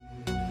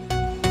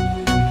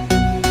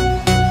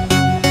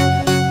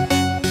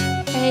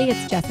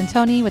and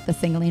Tony with the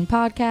Singling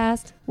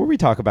Podcast. Where we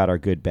talk about our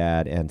good,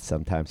 bad, and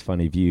sometimes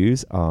funny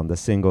views on the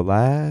single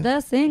life.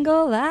 The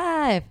Single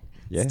Life.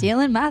 Yeah.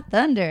 Stealing my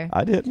thunder.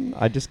 I didn't.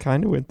 I just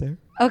kind of went there.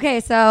 Okay,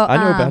 so I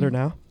know better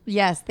now.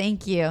 Yes,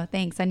 thank you.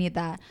 Thanks. I need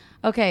that.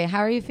 Okay, how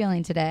are you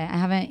feeling today? I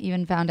haven't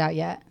even found out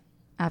yet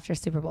after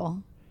Super Bowl.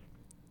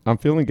 I'm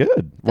feeling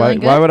good. Feeling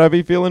good? Why would I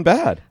be feeling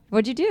bad?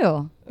 What'd you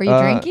do? Were you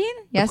drinking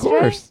yesterday?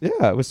 Of course.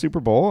 Yeah, it was Super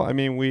Bowl. I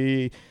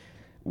mean,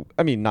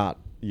 not,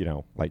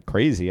 like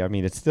crazy. I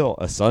mean, it's still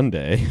a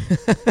Sunday.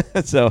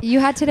 So You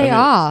had today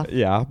off.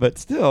 Yeah, but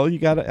still,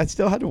 I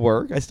still had to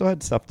work. I still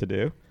had stuff to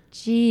do.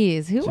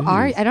 Jeez, who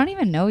are you? I don't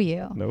even know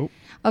you. Nope.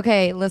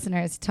 Okay,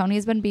 listeners,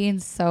 Tony's been being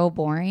so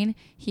boring.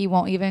 He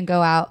won't even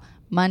go out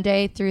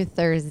Monday through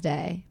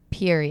Thursday,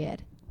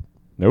 period.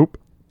 Nope.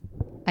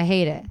 I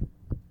hate it.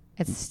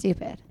 It's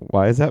stupid.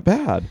 Why is that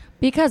bad?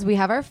 Because we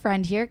have our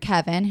friend here,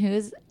 Kevin,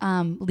 who's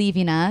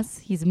leaving us.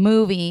 He's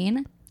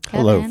moving.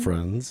 Hello, Kevin,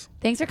 friends.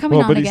 thanks for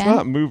coming on But again. he's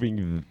not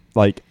moving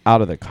like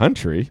out of the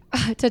country.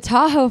 To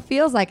Tahoe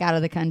feels like out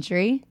of the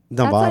country.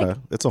 That's Nevada. like-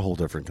 It's a whole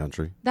different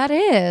country. that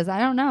is. I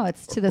don't know.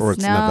 It's to the Or snow.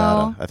 it's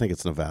Nevada. I think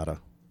it's Nevada.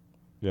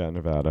 Yeah,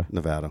 Nevada.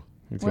 Nevada.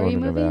 He's Where are going you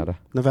to moving? Nevada.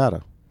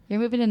 Nevada. You're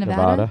moving to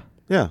Nevada? Nevada.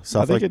 Yeah. I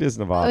South think Lake. it is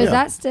Oh, Nevada. is Yeah.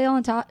 that still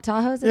in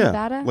Tahoe's in Yeah,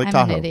 Nevada? Lake I'm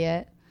Tahoe. an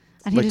idiot.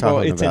 I Lake need to Tahoe.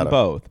 Well, it's Nevada. in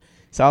both.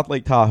 South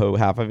Lake Tahoe,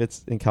 half of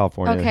it's in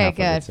California. and Okay, half of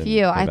good. it's in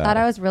Phew. I Nevada. thought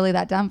I was really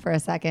that dumb for a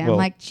second. I'm Well-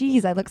 like,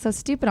 geez, I look so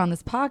stupid on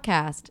this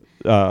podcast.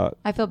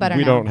 I feel better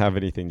We now. don't have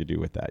anything to do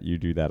with that. You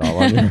do that all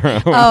on your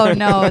own. Oh,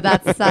 no,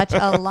 that's such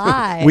a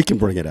lie. We can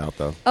bring it out,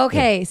 though.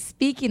 Okay,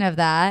 speaking of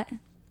that,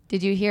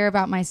 did you hear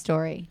about my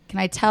story? Can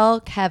I tell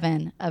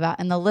Kevin about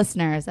and the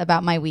listeners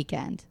about my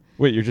weekend?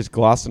 Wait, you're just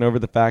glossing over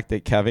the fact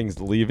that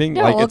Kevin's leaving?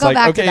 No, like we'll it's go like,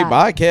 back to okay, that.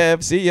 bye,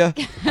 Kev. See ya.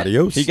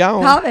 Adios. He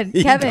gone.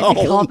 Kevin.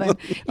 gone.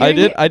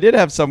 I did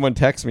have someone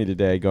text me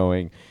today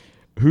going,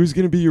 "Who's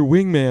gonna be your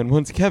wingman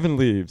once Kevin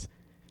leaves?"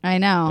 I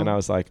know. And I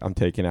was like, "I'm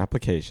taking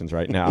applications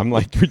right now." I'm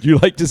like, "Would you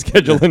like to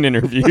schedule an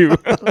interview?"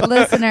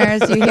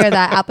 Listeners, you hear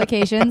that?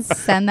 Applications,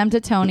 send them to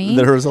Tony.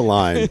 There is a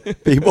line.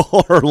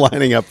 People are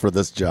lining up for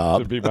this to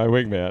job. be my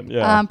wingman.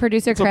 Yeah.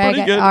 Producer So Craig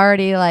pretty good.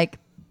 already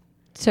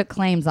took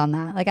claims on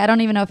that. I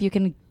don't even know if you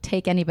can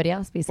take anybody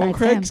else Well, besides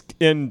Craig's him.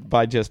 in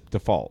by just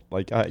default.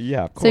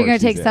 Yeah, of course. So you're gonna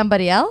he's take in.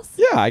 somebody else?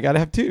 Yeah, I gotta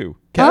have two.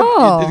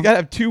 Oh. You gotta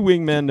have two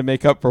wingmen to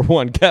make up for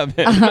one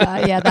Kevin.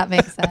 Yeah, that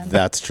makes sense.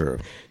 That's true.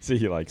 See,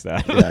 he likes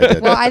that. Yeah, I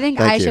did. Well, I think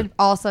Thank I you. should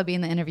also be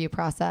in the interview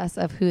process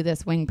of who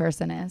this wing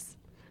person is.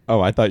 Oh,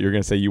 I thought you were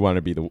gonna say you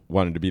wanted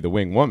to be the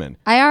wing woman.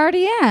 I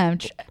already am.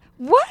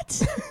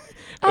 What?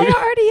 I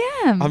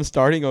already am. I'm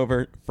starting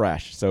over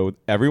fresh, so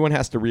everyone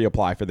has to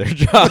reapply for their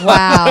job.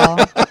 Wow.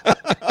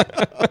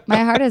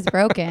 My heart is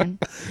broken.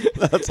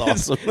 That's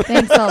awesome.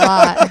 Thanks a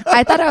lot.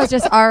 I thought I was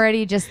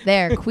already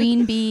there.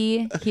 Queen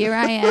bee, here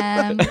I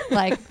am,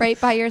 right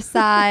by your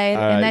side.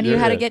 All And right, then you you're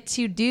had to it. get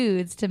two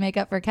dudes to make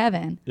up for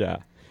Kevin. Yeah.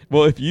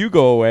 Well, if you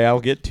go away,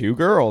 I'll get two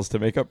girls to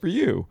make up for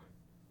you.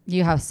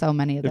 You have so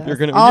many of If those. you're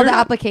gonna- All you're the not-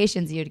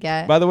 applications you'd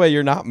get. By the way,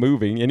 you're not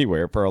moving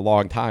anywhere for a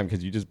long time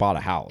because you just bought a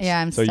house. Yeah,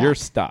 I'm so stuck. you're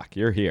stuck.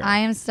 You're here. I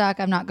am stuck.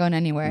 I'm not going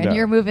anywhere. No. And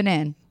you're moving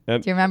in.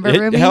 And Do you remember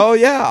Ruby? Hell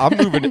yeah, I'm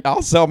moving.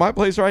 I'll sell my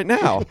place right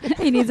now.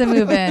 He needs to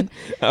move in.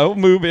 I'll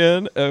move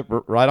in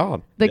right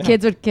on. The Yeah.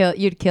 kids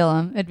you'd kill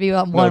him. It'd be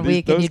one No,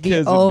 week and those you'd be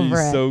kids over would be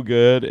it. so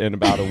good. In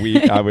about a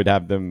week, I would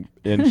have them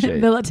in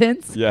shape.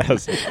 Militants.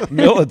 Yes.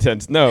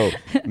 Militants. No.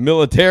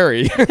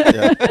 Military.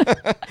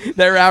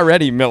 They're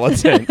already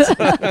militant.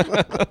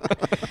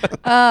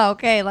 Oh,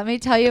 okay. Let me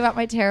tell you about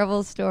my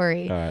terrible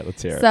story. All right,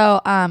 let's hear it.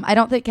 So, I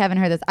don't think Kevin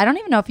heard this. I don't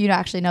even know if you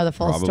actually know the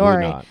full Probably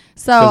story. not.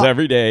 So, Because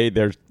every day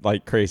there's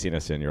like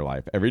craziness in your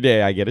life. Every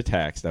day I get a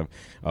text of,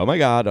 oh my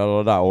God, da,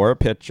 da, da, or a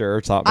picture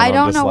or something. I I'm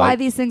don't just know why like-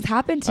 these things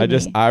happen to I me.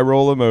 just eye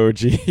roll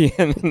emoji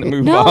and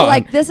move No,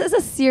 on. this is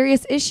a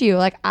serious issue.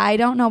 I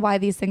don't know why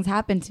these things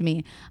happen to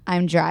me.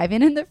 I'm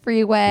driving in the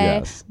freeway,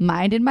 Yes.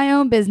 minding my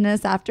own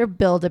business after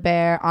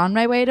Build-A-Bear, on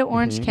my way to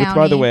Orange County. Which,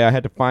 by the way, I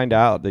had to find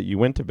out that you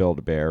went to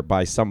Build-A-Bear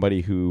by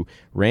somebody who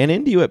ran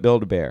into you at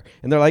Build-A-Bear.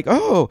 And they're like,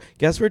 oh,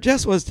 guess where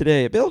Jess was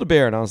today at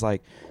Build-A-Bear? And I was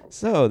like,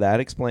 so that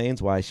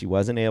explains why she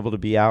wasn't able to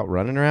be out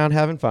running around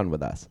having fun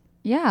with us.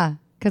 Yeah,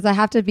 because I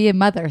have to be a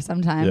mother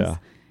sometimes. Yeah.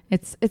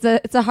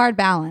 It's a hard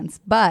balance.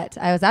 But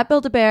I was at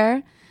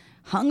Build-A-Bear,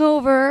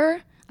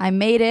 hungover. I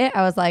made it.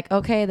 I was like,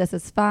 okay, this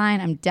is fine.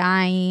 I'm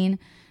dying.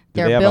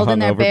 Do they They're have a building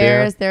their hungover bear?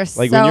 bears. They're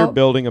like so when you're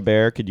building a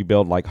bear, could you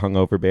build like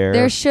hungover bear?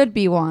 there should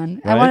be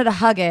one. I Right? wanted to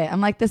hug it. I'm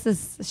like, this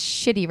is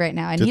shitty right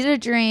now. I needed a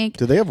drink.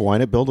 Do they have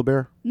wine at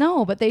Build-A-Bear?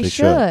 No, but they They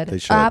should. should. They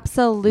should.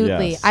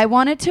 Absolutely. Yes. I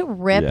wanted to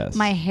rip Yes.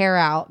 my hair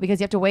out because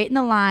you have to wait in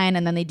the line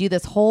and then they do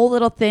this whole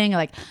little thing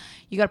like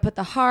you got to put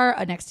the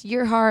heart next to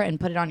your heart and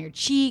put it on your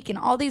cheek and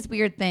all these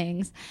weird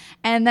things.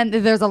 And then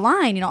there's a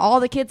line,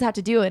 all the kids have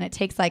to do it and it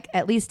takes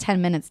at least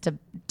 10 minutes to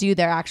do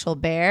their actual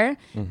bear.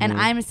 And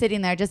I'm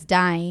sitting there just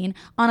dying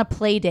on a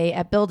play date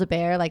at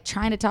Build-A-Bear,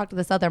 trying to talk to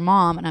this other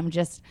mom and I'm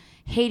just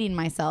hating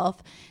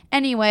myself.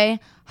 Anyway,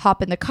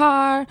 hop in the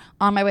car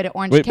on my way to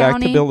Orange Wait,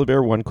 County. back to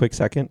Build-A-Bear one quick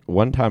second.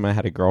 One time I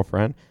had a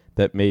girlfriend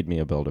that made me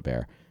a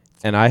Build-A-Bear.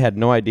 and I had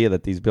no idea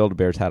that these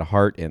Build-A-Bears had a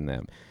heart in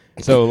them.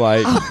 So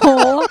like,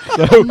 Oh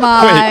so-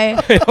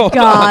 my wait, hold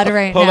God! on,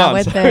 Right hold now on,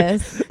 with sorry.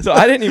 this, So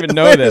I didn't even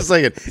know Wait this. a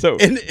second. So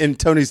In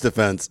Tony's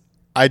defense,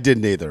 I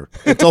didn't either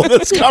until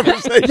this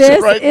conversation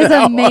this right is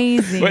now.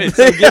 amazing. wait,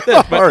 so get this.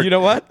 But Heart. you know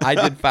what? I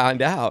did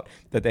find out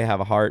that they have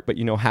a heart, but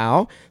you know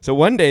how? So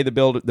one day the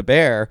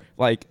bear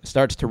like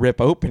starts to rip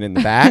open in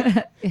the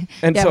back,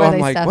 and Yeah, so where I'm they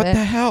like, stuff what it.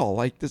 the hell?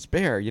 Like this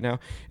bear, you know?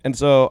 And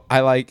so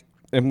I like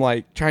am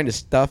like trying to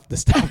stuff the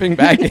stuffing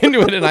back into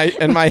it,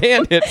 and my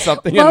hand hit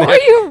something in What there.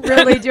 were you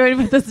really doing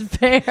with this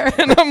bear?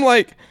 And I'm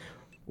like,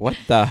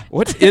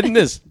 what's in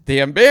this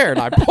damn bear? And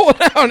I pull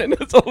it out, and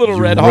it's a little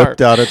You red ripped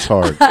heart. out its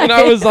heart. And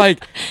I was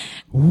like,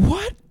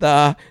 what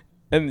the?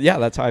 And yeah,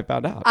 that's how I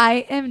found out.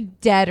 I am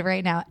dead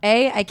right now.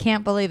 I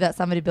can't believe that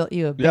somebody built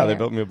you a bear. Yeah, they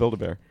built me a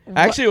Build-A-Bear.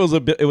 Actually,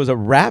 it was a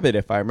rabbit,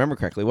 if I remember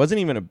correctly. It wasn't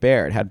even a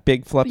bear. It had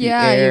big fluffy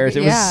Yeah, ears. It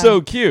was yeah. so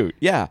cute.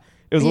 Yeah,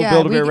 it was a little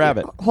Build-A-Bear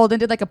rabbit. Holden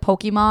did like a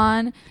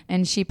Pokemon,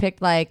 and she picked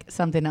like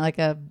something like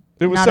a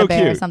It was not so a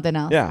bear, cute. something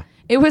else. Yeah.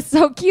 It was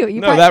so cute.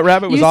 No, that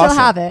rabbit was you awesome.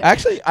 still have it.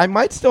 Actually, I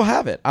might still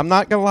have it. I'm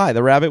not gonna lie.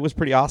 The rabbit was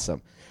pretty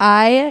awesome.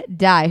 I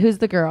die. Who's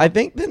the girl? I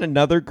think then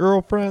another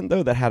girlfriend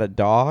though that had a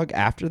dog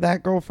after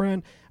that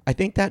girlfriend. I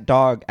think that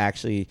dog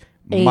actually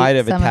Ate might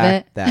have some of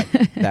attacked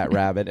it. that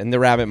rabbit, and the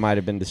rabbit might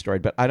have been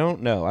destroyed. But I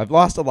don't know. I've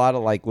lost a lot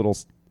of like little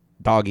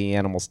doggy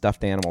animal,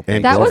 stuffed animal things.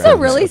 And That was a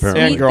girlfriends, really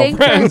apparently. sweet And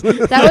thing.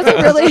 girlfriends. That was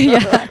a really How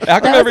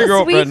come that every was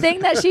a sweet girlfriend- thing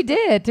that she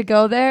did to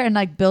go there and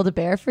like build a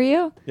bear for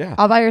you. Yeah.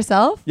 all by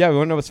herself. Yeah, you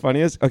want to know what's funny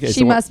is? Okay,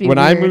 She so must be when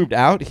I weird. moved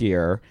out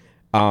here,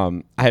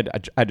 I had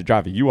to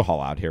drive a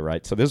U-Haul out here,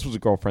 right? So this was a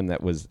girlfriend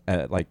that was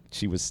like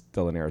she was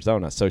still in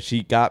Arizona, so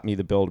she got me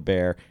the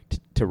Build-A-Bear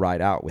to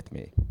ride out with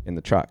me in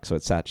the truck. So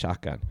it sat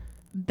shotgun.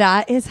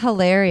 That is Yeah,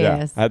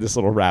 hilarious. I had this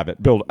little rabbit.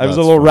 I was That's a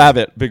little funny.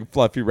 rabbit, big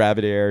fluffy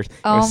rabbit ears.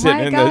 I was Oh sitting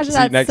my in gosh, the seat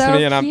that's next to so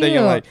me, and I'm thinking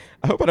cute. like,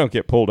 I hope I don't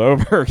get pulled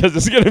over because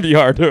it's going to be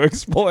hard to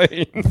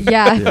explain.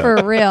 Yeah,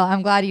 for real.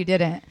 I'm glad you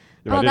didn't.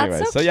 But Oh, anyway,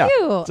 that's so, yeah.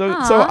 cute. So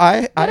Aw, I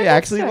what a good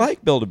actually story.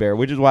 like Build-A-Bear,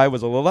 which is why I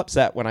was a little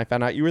upset when I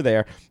found out you were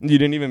there. You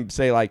didn't even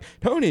say like,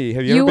 Tony,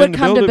 have you, You ever would been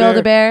come to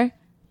Build-A-Bear.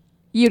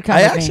 You'd come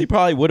I with actually me.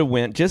 probably would have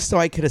went just so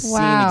I could have seen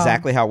Wow.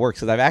 exactly how it works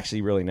because I've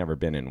actually really never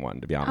been in one,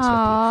 to be honest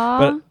Aww.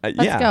 with you. But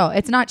Let's yeah, go.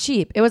 It's not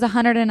cheap. It was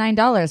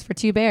 $109 for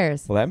 2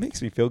 bears. well, that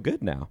makes me feel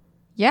good now,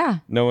 Yeah.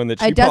 knowing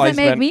that she It doesn't probably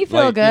make spent, me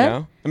feel like, good. You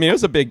know, I mean, it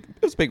was a big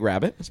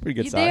rabbit. It's a pretty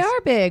good They size.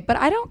 are big, but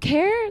I don't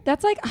care.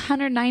 That's like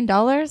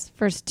 $109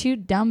 for 2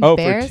 dumb Oh,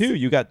 bears. for 2,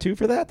 you got 2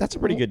 for that? That's a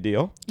pretty good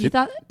deal. You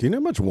thought Do you know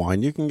how much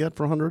wine you can get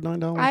for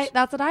 $109?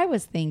 that's what I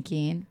was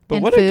thinking. But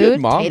And what food, a good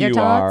mom tater you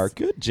tots. are.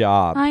 Good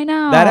job. I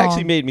know. That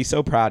actually made me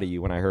so proud of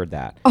you when I heard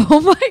that. Oh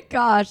my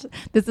gosh.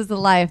 This is the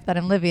life that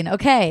I'm living.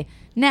 Okay.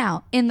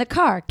 Now, in the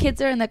car.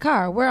 Kids are in the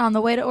car. We're on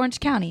the way to Orange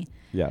County.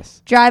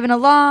 Yes. Driving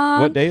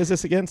along. What day is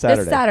this again?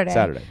 Saturday. This Saturday.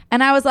 Saturday.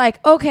 And I was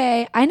like,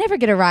 okay, I never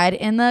get a ride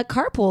in the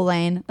carpool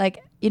lane.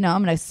 Like, you know,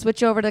 I'm going to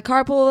switch over to the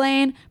carpool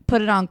lane,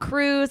 put it on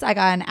cruise. I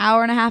got an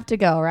hour and a half to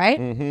go, right?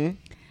 Mm-hmm.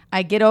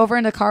 I get over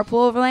into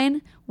carpool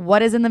lane.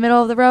 What is in the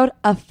middle of the road?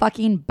 A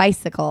fucking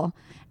bicycle.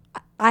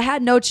 I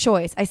had no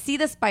choice. I see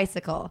this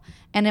bicycle,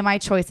 and then my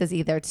choice is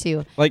either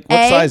to Like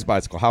what size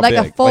bicycle? How like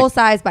big? a full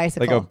size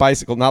bicycle. Like a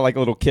bicycle, not like a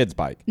little kid's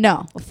bike.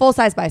 No, a full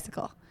size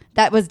bicycle.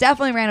 That was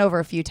definitely ran over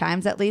a few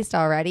times at least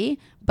already.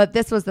 But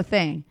this was the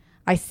thing.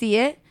 I see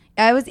it.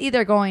 I was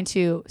either going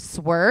to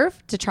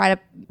swerve to try to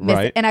miss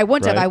Right, it, and I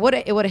wouldn't have. right. I would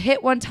have. It would have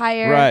hit one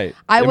tire. Right.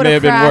 I It would may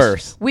have have been crashed.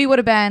 worse. We would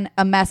have been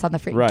a mess on the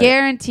freeway. Right.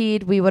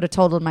 Guaranteed, we would have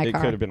totaled my It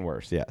car. could have been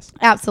worse, yes.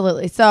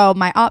 Absolutely. So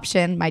my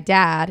option, my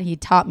dad, he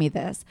taught me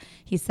this.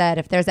 He said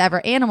if there's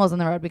ever animals on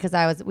the road, because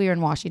we were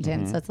in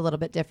Washington, Mm-hmm. so it's a little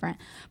bit different.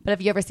 But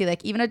if you ever see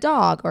like even a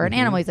dog or an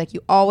animal, he's like,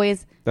 you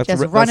always That's, just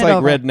re- run that's it like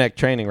over. redneck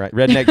training, right?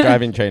 Redneck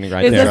driving training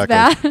right Is there. this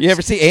bad? You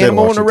ever see State of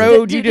animal on the Washington.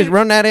 road? You just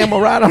run that animal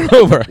right on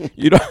over.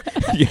 You don't.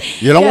 You,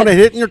 You don't want to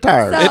hit in your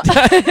tires.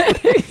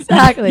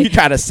 Exactly. you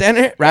try to send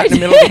it right in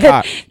the middle of the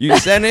car. You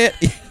send it,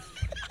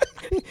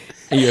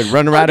 and you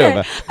run right Okay.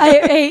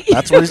 over.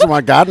 That's the reason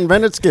why God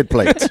invented skid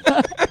plates.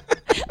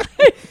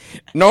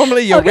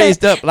 Normally, you're Okay.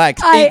 raised up like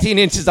I- 18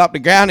 inches off the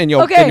ground in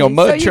your Okay,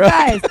 mud so you truck.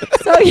 guys,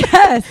 so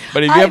yes.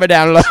 But if you ever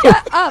down low,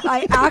 shut up,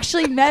 I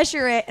actually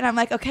measure it, and I'm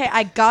like, okay,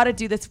 I got to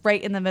do this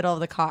right in the middle of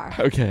the car.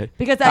 okay.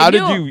 Because I how knew-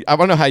 did you? I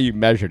want to know how you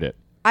measured it.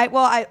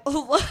 What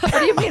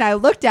do you mean? I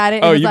looked at it.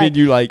 And Oh, it was you mean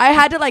you, like- I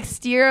had to like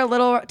steer a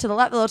little to the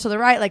left, a little to the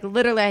right. Like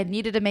literally, I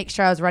needed to make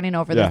sure I was running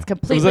over this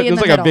completely It was in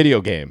the like middle. a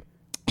video game,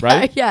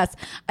 right? Yes,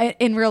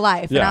 in real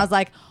life. And Yeah. I was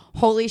like,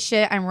 holy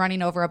shit, I'm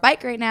running over a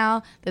bike right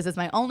now. This is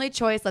my only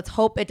choice. Let's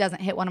hope it doesn't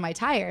hit one of my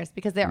tires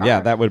because there Yeah,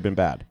 are. that would have been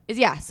bad.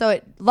 Yeah.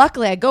 So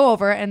luckily, I go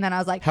over and then I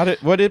was like,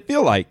 What did it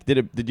feel like?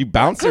 Did you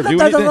bounce or do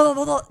anything?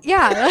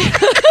 yeah.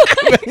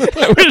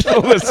 I wish the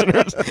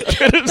listeners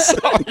could have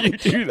saw you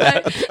do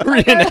that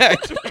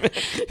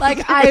reenactment.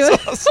 Like I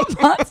was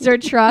a monster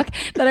truck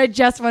that I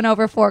just went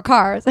over 4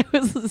 cars. It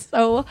was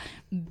so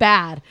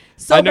bad.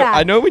 So I know. bad.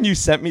 I know when you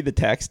sent me the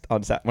text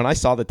on when I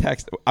saw the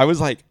text, I was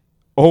like,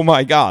 oh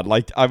my God.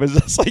 Like, I was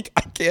just like,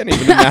 I can't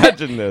even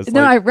imagine this.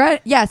 No,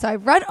 Like, so I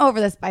run over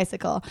this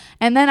bicycle,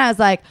 and then I was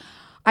like,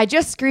 I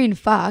just screamed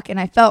fuck, and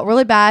I felt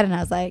really bad, and I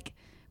was like,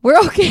 we're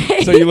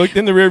okay. so you looked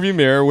in the rearview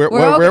mirror. Where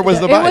was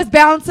the It bike? was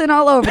bouncing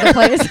all over the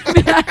place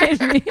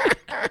behind me.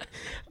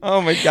 Oh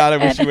my God, I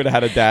wish you would have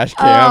had a dash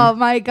Oh cam.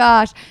 my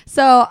gosh.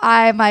 So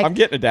I'm like, I'm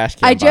getting a dash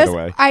cam, by the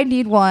way. I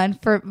need one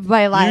for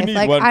my life. You need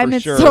like one I'm for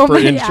in sure so for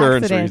many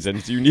insurance accidents.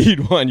 reasons. You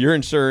need one. Your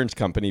insurance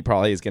company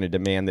probably is going to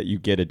demand that you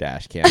get a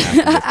dash cam. After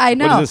this. I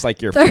know. What is this,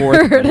 like your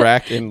fourth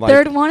wreck in like?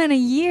 Third one in a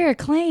year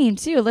claim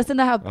too. Listen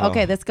to how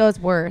okay, this goes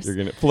worse.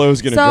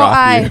 Flo's gonna So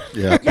drop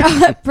you.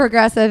 Yeah.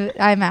 Progressive,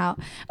 I'm out.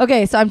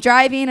 Okay, so I'm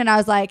driving and I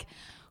was like,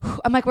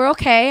 we're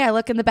okay. I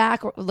look in the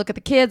back, look at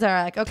the kids.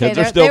 Are like, okay, Kids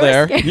are still they were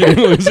there. scared. You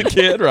didn't lose a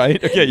kid,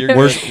 right? Okay, you're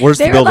Where's the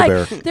They were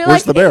Build-A-Bear? they're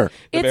Where's the bear?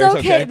 It's bear's okay.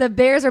 okay? The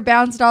bears are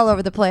bounced all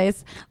over the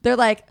place. They're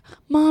like,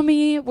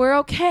 Mommy, we're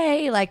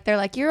okay. Like, they're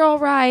like, you're all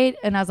right.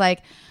 And I was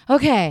like,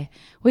 okay,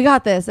 we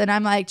got this. And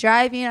I'm like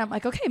driving. I'm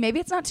like, okay, maybe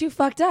it's not too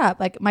fucked up.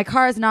 Like, my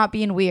car is not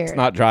being weird. It's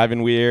not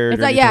driving weird. It's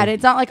or like, yeah, anything?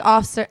 it's not like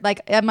off.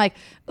 Like, I'm like,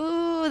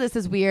 ooh, this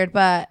is weird.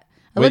 But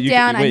I look Wait,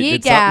 down. I need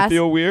did gas. something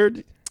feel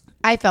weird?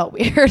 I felt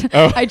weird.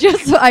 Oh.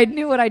 I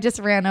knew what I just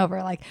ran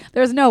over. Like,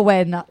 there's no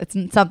way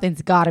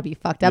something's got to be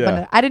fucked up. Yeah.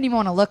 And I didn't even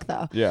want to look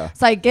though. Yeah.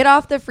 So I get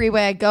off the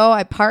freeway.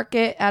 I park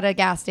it at a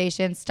gas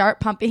station,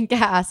 start pumping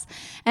gas,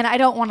 and I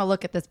don't want to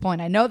look at this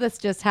point. I know this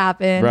just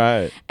happened.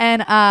 Right.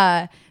 And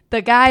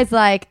the guy's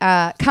like,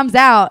 comes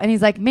out and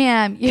he's like,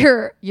 "Ma'am,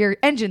 your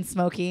engine's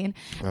smoking,"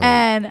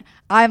 and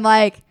I'm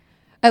like.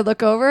 I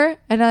look over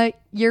and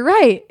you're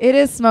right. It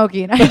is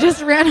smoking. I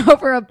just ran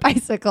over a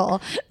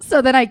bicycle.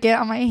 So then I get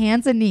on my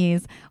hands and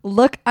knees,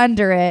 look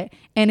under it,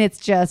 and it's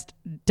just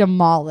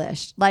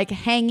demolished, like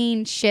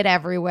hanging shit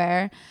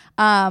everywhere.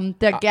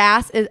 The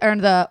gas is, or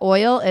the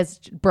oil is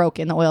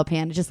broken. The oil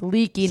pan is just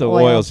leaking. So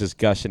oil. oil's just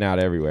gushing out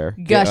everywhere.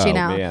 Gushing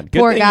out. Man. Good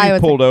Poor thing guy you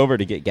was- pulled over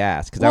to get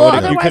gas because Well, you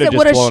otherwise could have it just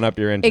would've blown up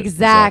your engine.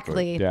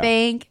 Exactly. Yeah.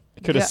 Thank.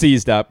 Could have God.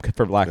 seized up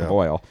for lack of Yeah.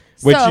 oil,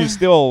 which So- you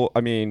still,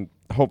 I mean,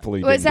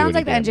 hopefully. Well, it didn't do sounds any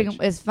like the engine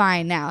damage. is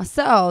fine now.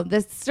 So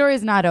this story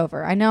is not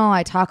over. I know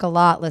I talk a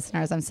lot,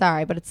 listeners. I'm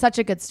sorry, but it's such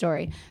a good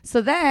story.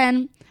 So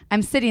then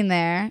I'm sitting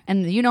there,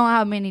 and you know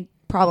how many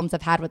problems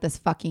I've had with this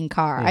fucking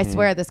car. I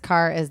swear this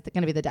car is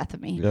going to be the death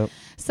of me. Yep.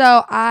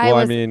 So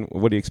I mean,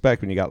 what do you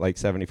expect when you got like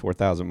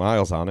 74,000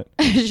 miles on it?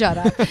 shut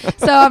up.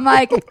 So I'm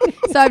like,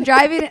 so I'm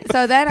driving.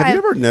 So then Have you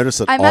ever noticed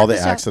that I'm all at the the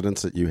shop-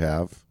 accidents that you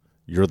have,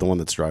 you're the one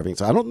that's driving?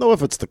 So I don't know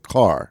if it's the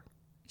car.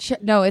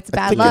 no, it's I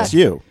bad think luck. it's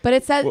you. But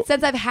it says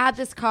since I've had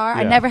this car,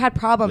 I Yeah. never had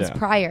problems Yeah.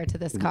 prior to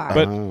this car.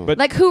 But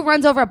like who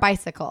runs over a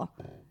bicycle?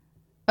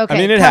 Okay, I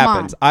mean, it come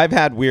happens. on. I've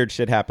had weird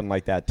shit happen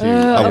like that too. A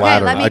Okay,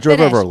 ladder. let me I drove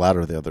finish. over a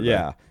ladder the other day.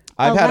 Yeah.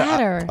 I've a had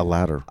ladder. A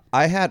ladder.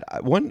 I had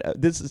one.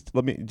 This is.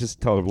 Let me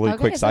just tell a really Okay,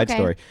 quick it's side okay.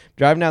 story.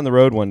 Driving down the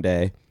road one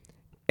day,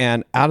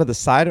 and out of the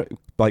side,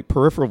 like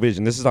peripheral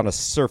vision. This is on a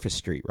surface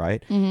street,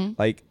 right? Mm-hmm.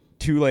 Like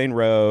 2-lane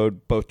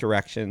road, both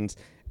directions,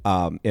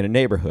 in a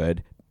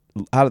neighborhood.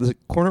 Out of the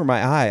corner of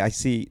my eye, I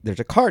see there's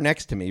a car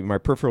next to me. My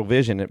peripheral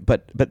vision,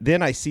 but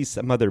then I see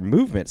some other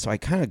movement. So I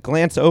kind of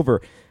glance over.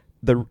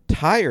 The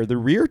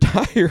rear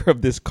tire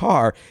of this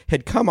car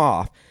had come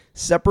off,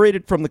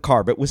 separated from the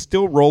car, but was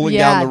still rolling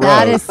down the road.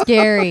 that is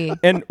scary.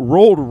 And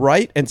rolled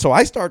right, and so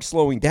I start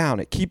slowing down.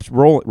 It keeps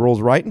rolling, rolls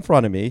right in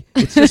front of me.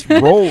 It's just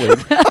rolling,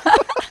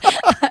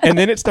 and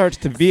then it starts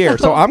to veer.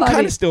 So I'm funny.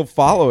 kind of still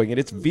following it.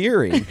 It's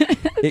veering.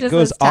 It Just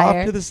goes this tire.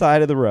 off to the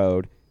side of the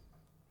road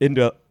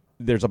into.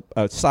 There's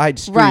a side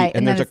street, Right, and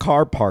and there's then a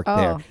car parked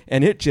there, oh.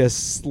 and it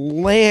just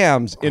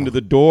slams into the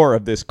door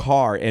of this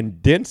car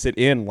and dents it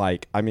in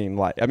like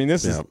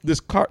this is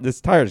Yeah.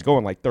 this tire is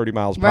going like 30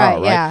 miles per Right,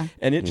 hour, right? yeah.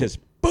 And it just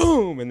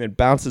boom, and then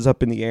bounces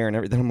up in the air and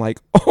everything. I'm like,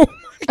 oh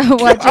my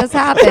What just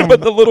happened? but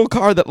the little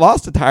car that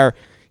lost a tire,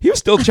 he was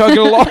still chugging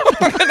along.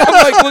 And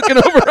I'm like looking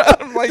over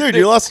at him like, Dude,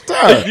 you lost a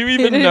tire. do you didn't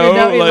even even know?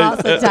 know he Like,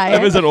 lost a tire.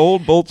 it was an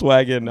old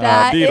Volkswagen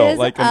That Beetle, is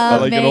like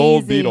an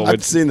old amazing. Beetle. I've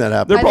which seen that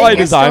happen. they're I probably think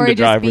your designed to story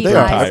drive just with beat They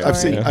their are. my tires. I've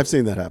seen. story. I've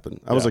seen that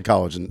happen. I was Yeah. in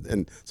college,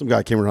 and some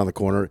guy came around the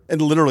corner,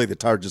 and literally the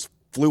tire just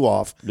flew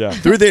off Yeah.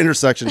 through the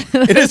intersection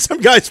into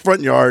some guy's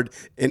front yard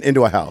and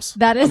into a house.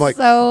 That is I'm like,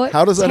 so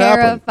how does that happen?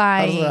 How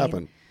terrifying. does that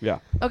happen? Yeah.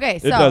 Okay,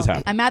 It so does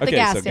happen. I'm at the Okay,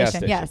 gas so gas station.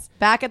 station. Yes,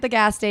 back at the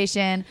gas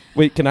station.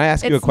 Wait, can I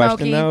ask you a It's question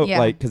smoking, though? yeah.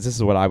 Like, because this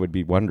is what I would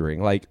be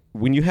wondering. Like,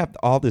 when you have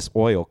all this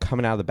oil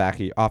coming out of the back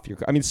of off your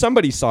car. I mean,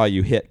 somebody saw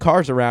you hit.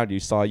 Cars around you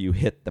saw you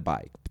hit the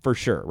bike for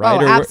sure, right?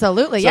 Oh, Or-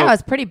 absolutely. so- Yeah, it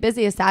was pretty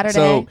busy a Saturday.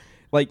 So,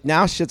 like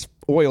now,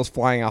 oil's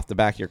flying off the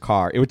back of your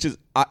car, which is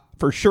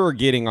for sure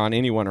getting on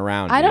anyone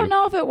around. I you. don't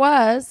know if it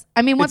was.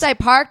 I mean, once I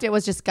parked, it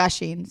was just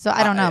gushing. So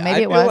I don't know. Maybe I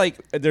it feel was. like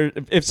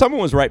if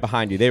someone was right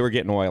behind you, they were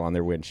getting oil on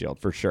their windshield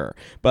for sure.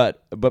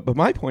 But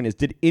my point is,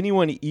 did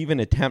anyone even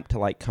attempt to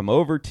like come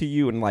over to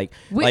you and like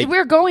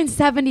we're going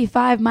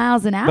 75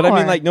 miles an hour. But I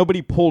mean, like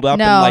nobody pulled up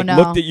No, and like no.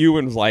 looked at you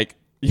and was like,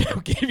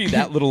 Give you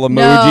that little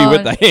emoji No.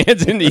 with the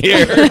hands in the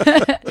air.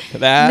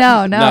 That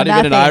No, not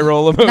even an nothing. eye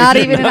roll emoji. Not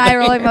even an eye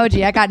roll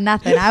emoji. I got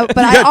nothing. But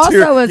I got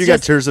also was you got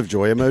just. tears of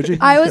joy emoji.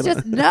 I was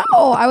just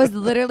I was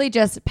literally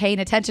just paying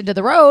attention to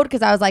the road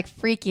because I was like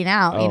freaking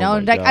out, Oh you know. my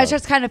Like I was God.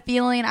 just kind of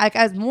feeling like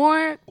I was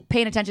more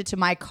paying attention to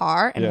my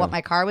car and Yeah. what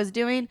my car was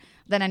doing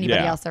than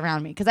anybody Yeah. else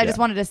around me because I just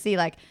Yeah. wanted to see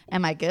like,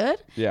 am I good?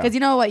 Yeah. Because you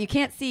know what, you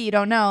can't see, you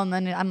don't know, and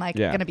then I'm like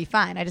Yeah. gonna be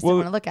fine. I just Well,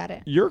 didn't want to look at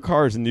it. Your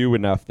car's new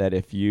enough that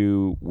if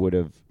you would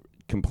have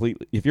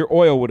if your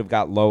oil would have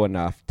got low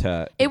enough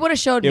to, It would have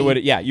showed me. you would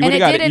have And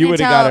got didn't you would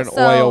have got an until-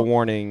 so- oil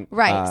warning.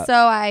 Right. So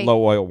I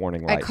low oil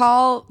warning I lights.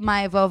 call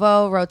my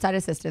Volvo roadside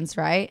assistance,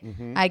 right?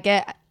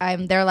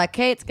 Mm-hmm. They're like,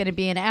 hey, it's going to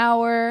be an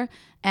hour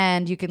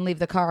and you can leave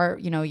the car,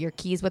 you know, your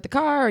keys with the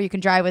car or you can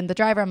drive in the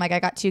driver. I'm like, I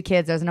got 2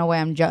 kids. There's no way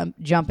I'm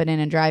jumping in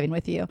and driving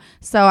with you.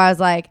 So I was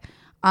like,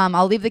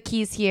 I'll leave the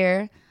keys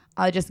here.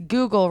 I'll just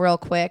Google real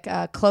quick,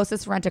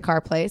 closest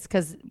rent-a-car place.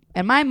 Cause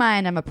in my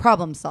mind, I'm a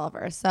problem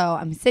solver. So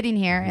I'm sitting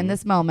here in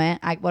this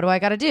moment. What do I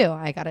got to do?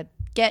 I got to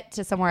get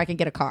to somewhere I can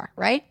get a car.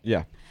 Right.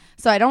 Yeah.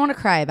 So I don't want to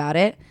cry about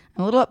it.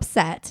 I'm a little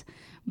upset,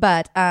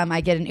 but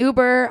I get an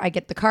Uber. I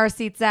get the car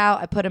seats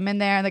out. I put them in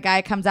there, and the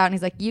guy comes out and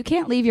he's like, "You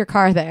can't leave your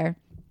car there."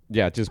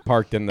 Yeah. Just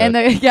parked in the. And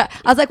I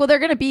was like, "Well, they're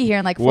gonna be here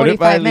in like what if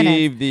 45 I minutes."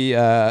 leave the?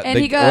 And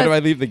he what goes- if I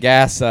leave the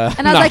gas?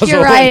 And I was like,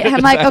 "You're right."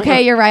 I'm like,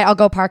 "Okay, you're right. I'll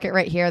go park it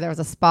right here. There was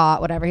a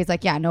spot, whatever." He's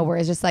like, "Yeah, no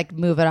worries. Just like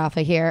move it off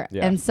of here."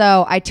 Yeah. And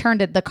so I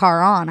turned the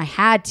car on. I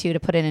had to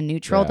put it in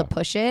neutral Yeah. to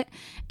push it,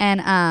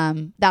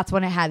 and that's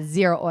when it had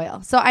 0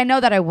 oil. So I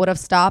know that I would have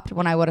stopped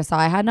when I would have saw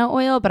I had no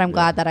oil, but I'm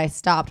glad that I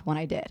stopped when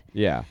I did.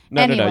 Yeah.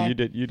 No. Anyway,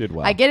 You did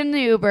well. I get in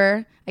the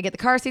Uber. I get the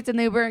car seats in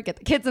the Uber. Get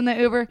the kids in the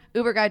Uber.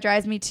 Uber guy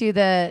drives me to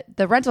the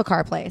rental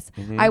car place.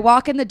 I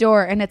walk in the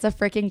door and it's a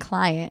freaking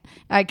client.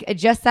 I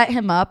just set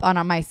him up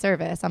on my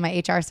service, on my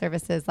HR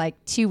services, like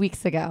 2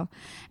 weeks ago,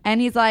 and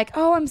he's like,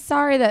 "Oh, I'm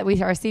sorry that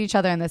we are seeing each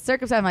other in this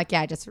circumstance." I'm like,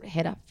 "Yeah, I just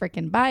hit a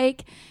freaking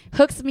bike."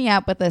 Hooks me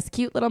up with this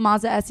cute little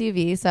Mazda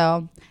SUV.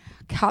 So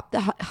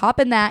hop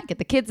in that. Get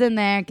the kids in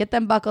there. Get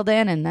them buckled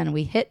in, and then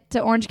we hit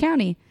to Orange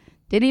County.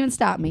 Didn't even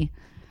stop me.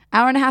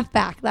 Hour and a half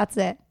back. That's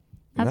it.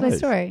 That's my Nice.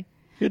 story.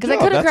 Good Because I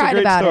job. could have That's a cried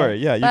great about story. it.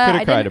 Yeah, you but could I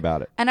have cried didn't.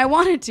 about it. And I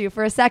wanted to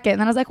for a second. And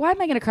then I was like, why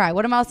am I going to cry?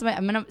 What else am I?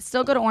 I'm going to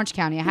still go to Orange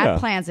County. I had Yeah.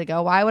 plans to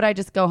go. Why would I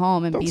just go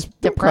home and be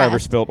Don't cry over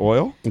depressed? spilt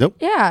oil. Nope.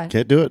 Yeah.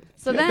 Can't do it.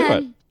 So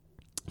Can't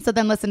do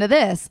then listen to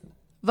this.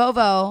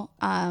 Volvo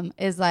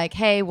is like,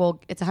 hey,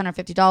 well, it's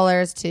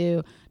 $150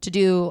 to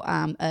do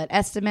an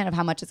estimate of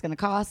how much it's going to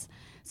cost.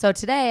 So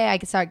today I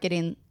can start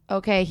getting,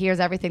 okay, here's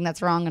everything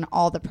that's wrong and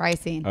all the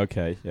pricing.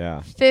 Okay.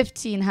 Yeah.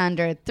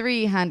 1,500,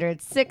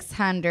 300,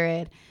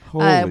 600,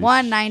 Holy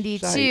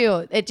 192.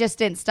 shite. It just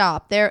didn't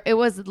stop. It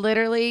was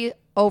literally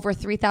over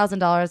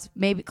 $3,000,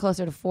 maybe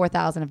closer to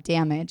 $4,000 of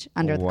damage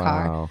under the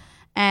car. Wow.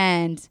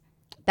 And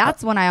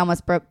that's when I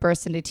almost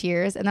burst into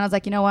tears. And then I was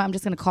like, you know what? I'm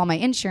just going to call my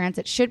insurance.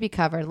 It should be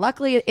covered.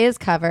 Luckily, it is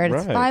covered.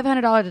 It's Right.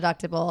 $500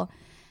 deductible,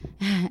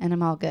 and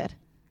I'm all good.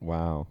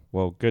 Wow.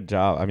 Well, good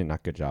job. I mean,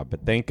 not good job,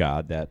 but thank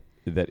God that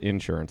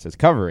insurance is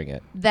covering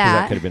it. 'Cause That-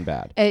 that could have been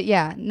bad.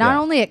 Yeah, not Yeah.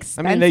 only I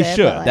expensive. mean, they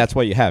should. but, like- That's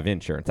why you have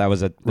insurance. That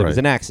was Right.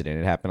 an accident.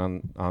 It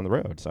happened on the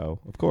road, so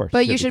of course.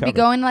 But you should be covered.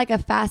 going like a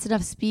fast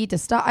enough speed to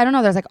stop. I don't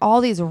know. There's like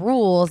all these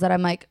rules that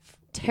I'm like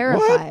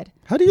terrified.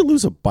 How do you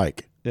lose a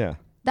bike? Yeah.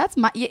 That's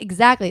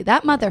exactly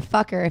that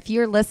motherfucker. If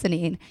you're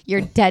listening, you're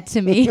dead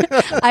to me.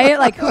 I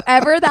like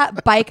whoever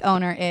that bike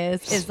owner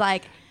is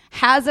like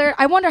hazard.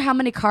 I wonder how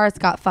many cars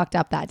got fucked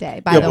up that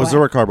day. By the Was way,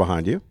 there a car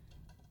behind you?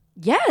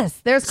 yes,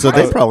 there's So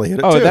cars. they probably hit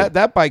it Oh, too.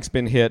 that bike's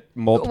been hit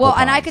multiple Well,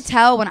 times. and I could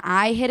tell when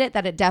I hit it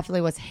that it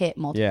definitely was hit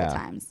multiple Yeah.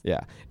 times.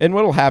 Yeah. And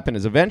what'll happen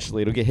is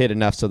eventually it'll get hit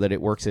enough so that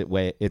it works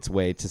its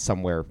way to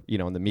somewhere,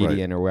 in the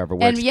median or wherever.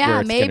 Where And it's, yeah,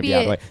 where it's gonna maybe be out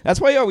of the way. That's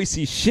why you always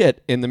see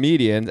shit in the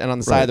median and on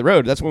the side of the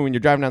road. That's when you're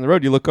driving down the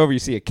road, you look over, you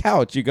see a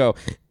couch, you go,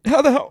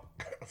 how the hell?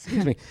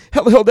 Excuse me.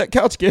 How the hell did that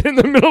couch get in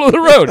the middle of the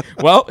road?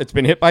 Well, it's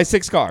been hit by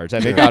 6 cars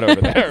and it got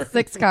over there.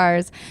 6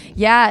 cars.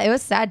 Yeah, it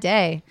was a sad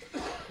day,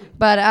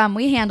 but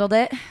we handled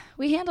it.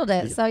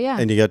 So yeah,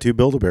 And you got 2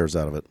 Build-A-Bears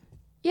out of it.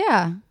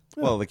 yeah.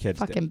 Well, the kids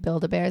Fucking did.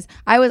 Build-A-Bears.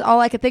 All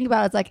I could think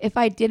about is like, if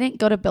I didn't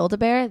go to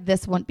Build-A-Bear,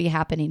 this wouldn't be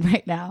happening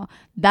right now.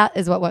 That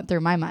is what went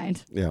through my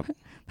mind. Yeah.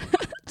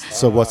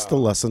 So what's the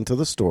lesson to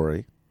the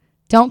story?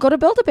 Don't go to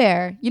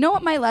Build-A-Bear. You know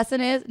what my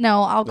lesson is?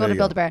 No, I'll go There to you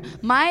go. Build-A-Bear.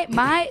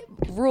 My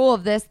rule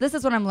of this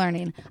is what I'm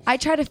learning. I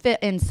try to fit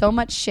in so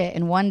much shit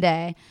in one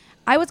day.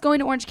 I was going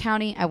to Orange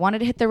County. I wanted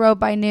to hit the road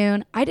by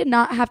noon. I did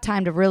not have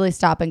time to really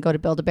stop and go to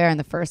Build-A-Bear in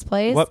the first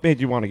place. What made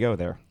you want to go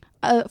there?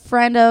 A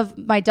friend of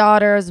my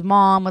daughter's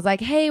mom was like,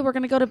 hey, we're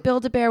going to go to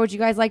Build-A-Bear. Would you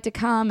guys like to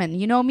come? And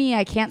you know me,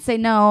 I can't say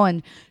no.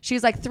 And she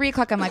was like 3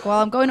 o'clock. I'm like, well,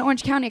 I'm going to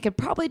Orange County. I could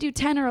probably do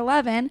 10 or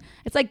 11.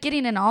 It's like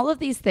getting in all of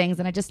these things.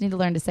 And I just need to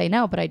learn to say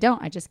no, but I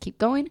don't. I just keep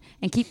going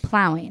and keep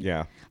plowing.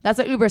 Yeah. That's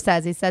what Uber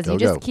says. He says, Go, you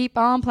just go. keep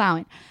on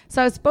plowing.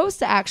 So I was supposed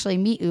to actually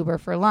meet Uber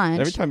for lunch.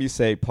 Every time you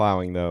say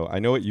plowing, though, I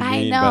know what you I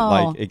mean, know.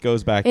 but like it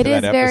goes back It to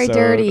that is very episode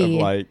dirty.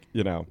 of like,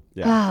 yeah.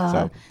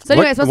 So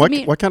anyway, I was supposed what, to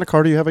meet. what kind of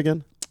car do you have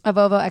again? A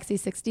Volvo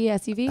XC60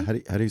 SUV.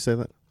 How do you say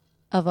that?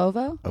 A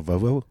Volvo. A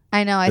Volvo?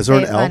 I know. I Is say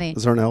there an it L? funny.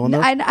 Is there an L in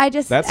there? I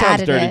just That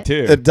sounds added dirty it.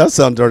 too. It does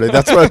sound dirty.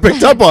 That's what I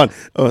picked up on.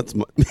 Oh, it's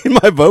my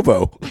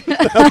Volvo.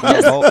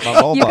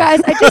 You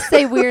guys, I just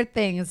say weird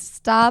things.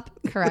 Stop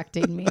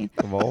correcting me.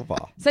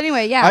 Volvo. So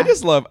anyway, yeah. I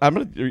just love. I'm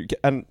gonna.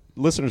 And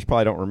listeners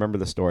probably don't remember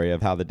the story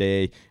of how the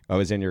day I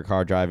was in your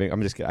car driving.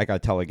 I gotta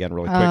tell again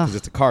really quick because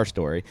it's a car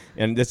story,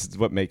 and this is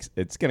what makes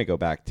it's gonna go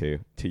back to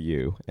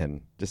you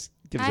and just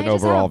gives an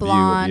overall view of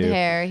blonde you.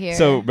 hair here.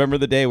 So remember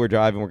the day we're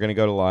driving, we're gonna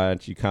go to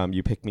lunch. You come,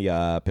 you pick me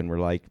up, and we're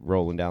like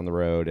rolling down the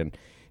road, and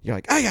you're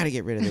like, I gotta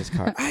get rid of this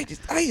car.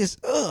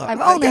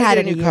 I've only had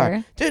it a year.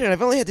 car. Dude,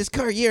 I've only had this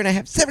car a year, and I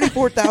have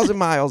 74,000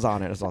 miles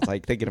on it. So I was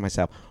like thinking to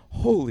myself,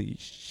 holy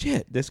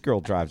shit, this girl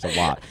drives a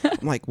lot.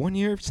 I'm like, 1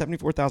 year,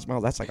 74,000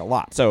 miles, that's like a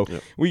lot. So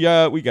we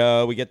go, we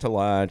get to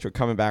lunch, we're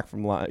coming back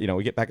from lunch,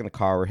 we get back in the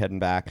car, we're heading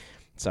back.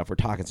 Stuff. We're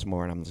talking some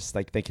more, and I'm just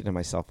like thinking to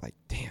myself, like,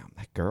 damn,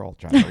 that girl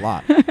drives a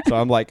lot. So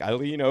I'm like, I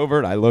lean over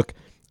and I look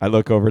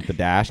over at the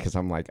dash because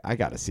I'm like, I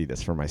got to see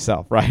this for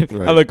myself, right?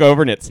 I look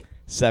over and it's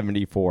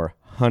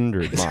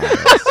 7,400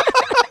 miles.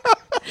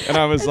 And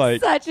I was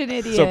like, such an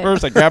idiot. so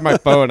first I grab my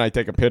phone and I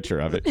take a picture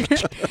of it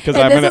because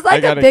this is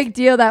like a big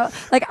deal that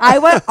like I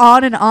went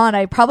on and on.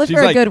 I probably She's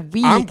for like, a good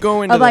week I'm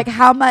going of to like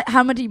how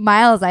many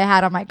miles I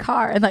had on my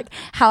car and like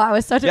how I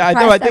was so yeah, depressed. I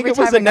know. I think every it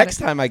was time the I got next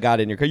time I got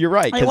in your car. You're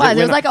right. It was.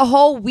 It was like a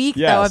whole week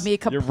though Yes, of me you're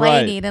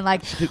complaining right. and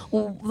like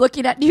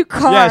looking at new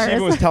cars. Yeah, she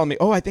even was telling me,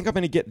 "Oh, I think I'm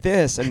going to get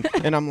this,"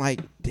 and I'm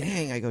like,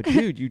 "Dang!" I go,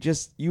 "Dude,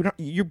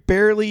 you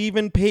barely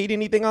even paid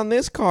anything on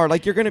this car.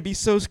 Like you're going to be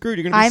so screwed.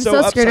 You're going to be I'm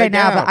so screwed right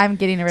now, down." but I'm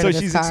getting rid of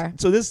this car.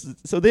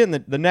 So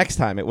then the next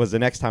time it was the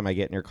next time I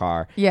get in your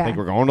car. Yeah. I think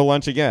we're going to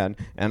lunch again,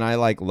 and I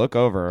like look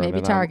over Maybe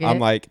and Target. I'm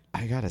like,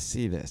 I gotta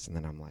see this, and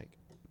then I'm like,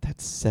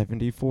 that's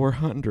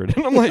 7,400,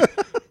 and I'm like.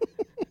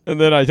 And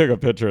then I took a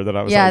picture that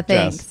I was like,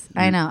 thanks. Jess,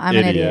 I know. I'm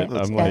an idiot.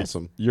 That's I'm like,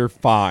 awesome. you're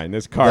fine.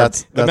 This car.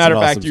 That's as a matter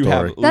an of fact, awesome you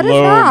have story. That is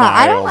low not. miles.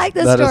 I don't like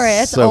this That is story.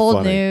 It's so old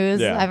funny.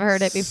 news. Yeah. I've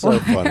heard it before. So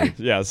funny.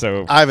 Yeah,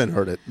 so I haven't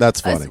heard it. That's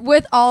funny.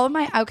 With all of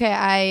my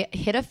I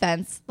hit a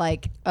fence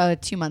like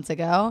 2 months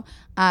ago.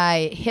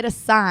 I hit a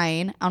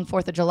sign on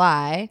 4th of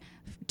July,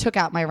 took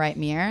out my right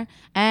mirror,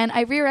 and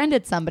I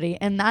rear-ended somebody.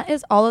 And that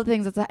is all of the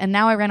things. And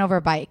now I ran over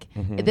a bike.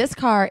 This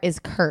car is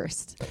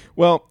cursed.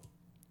 well,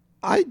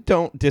 I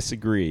don't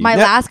disagree. My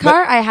last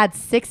car, I had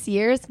 6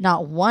 years,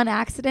 not one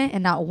accident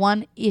and not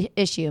one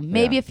issue.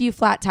 Maybe a few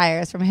flat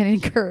tires from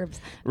hitting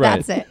curbs. right.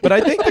 That's it. But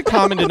I think the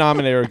common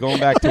denominator, going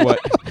back to what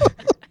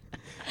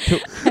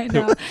I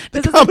know.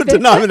 This is Common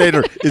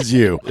denominator is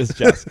you. is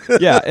Jess.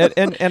 Yeah,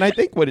 and I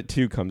think what it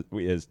too comes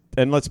is,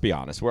 and let's be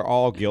honest, we're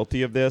all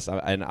guilty of this.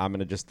 And I'm going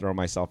to just throw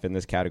myself in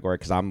this category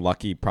because I'm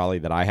lucky probably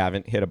that I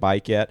haven't hit a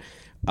bike yet.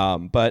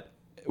 But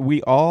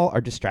we all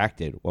are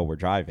distracted while we're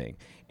driving.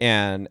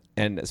 And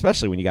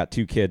especially when you got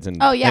two kids and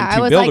Oh yeah, and two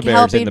I was like Build-A-Bears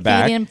helping in the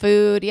back. feeding him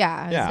food.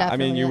 Yeah, Yeah, I mean,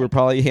 definitely you like- were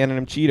probably handing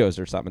them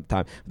Cheetos or something at the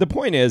time. The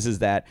point is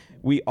that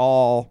we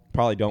all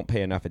probably don't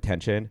pay enough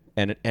attention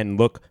and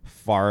look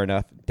far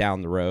enough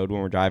down the road when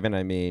we're driving.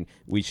 I mean,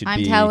 we should I'm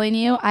be. telling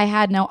you, I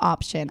had no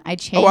option. I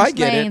changed I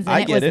get it. lanes I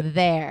and get it was it.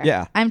 there.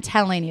 Yeah. I'm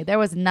telling you, there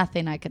was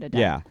nothing I could have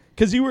done. Yeah,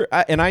 because you were,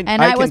 and I I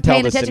can was tell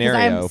paying the attention 'cause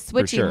I'm scenario for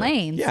switching sure.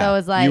 lanes, Yeah. so it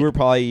was like- you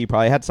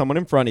probably had someone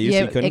in front of you, so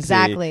Yeah, you couldn't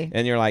exactly. see,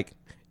 and you're like.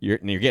 You're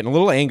getting a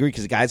little angry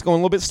because the guy's going a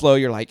little bit slow.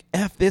 You're like,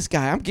 F this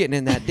guy. I'm getting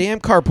in that damn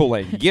carpool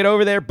lane. Get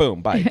over there.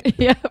 Boom. Bike.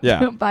 yeah.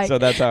 Yeah. Bike. So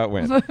that's how it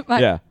went. My-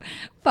 Yeah.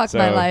 Fuck So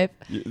my life.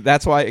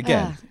 That's why,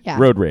 again, Yeah.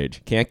 road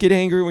rage. Can't get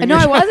angry when No,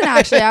 you're I wasn't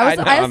actually. I was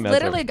know, I I'm was messing.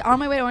 literally on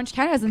my way to Orange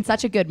County. I was in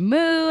such a good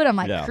mood. I'm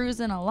like Yeah.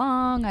 cruising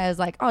along. I was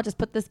like, oh, just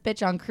put this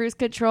bitch on cruise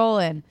control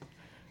and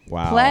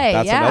Wow. play,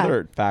 That's yeah.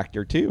 another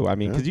factor, too. I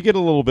mean, because you get a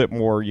little bit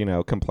more,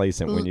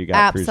 complacent when you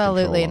got cruise control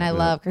absolutely, and I on.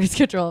 love cruise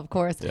control, of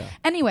course. Yeah.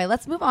 Anyway,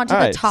 let's move on to All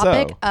the right,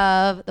 topic so-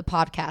 of the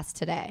podcast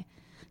today.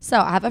 So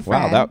I have a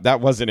friend. Wow, that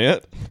wasn't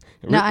it?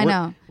 No, I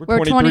know.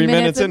 We're 20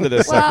 minutes into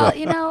this. Well,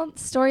 sucker.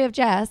 story of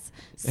Jess.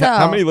 So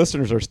How many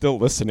listeners are still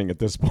listening at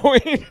this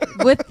point?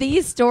 with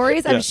these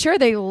stories, Yeah. I'm sure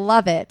they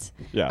love it.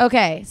 Yeah.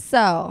 Okay,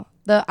 so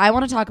I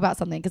want to talk about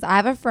something because I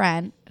have a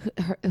friend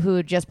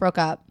who just broke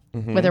up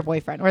Mm-hmm. with her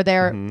boyfriend, or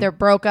they're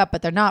broke up,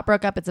 but they're not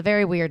broke up. It's a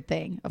very weird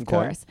thing, of Okay.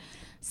 course.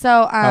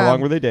 So How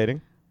long were they dating?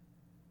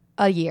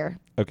 a year,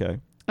 Okay.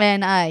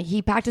 and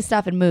he packed his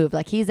stuff and moved.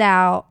 Like he's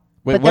out,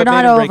 Wait, but what they're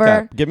made not him break over.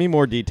 up? Give me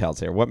more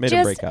details here. What made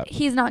him break up?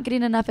 He's not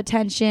getting enough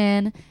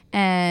attention,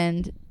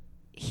 and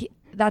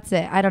that's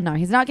it. I don't know.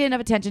 He's not getting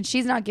enough attention.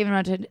 She's not giving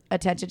enough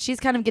attention. She's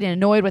kind of getting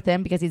annoyed with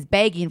him because he's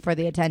begging for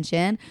the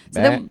attention.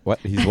 So then What?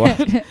 He's what?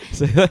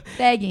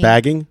 begging.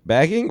 Bagging?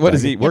 Bagging? What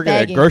is he? Working at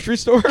a Bagging. grocery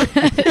store?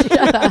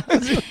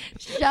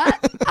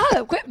 Shut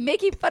up. Quit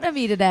making fun of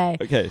me today.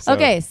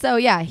 Okay, so-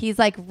 yeah, he's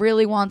like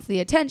really wants the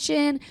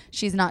attention.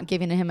 She's not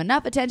giving him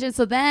enough attention.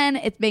 So then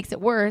it makes it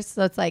worse.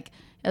 So it's like,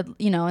 and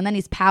then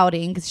he's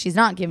pouting because she's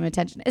not giving him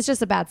attention. It's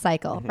just a bad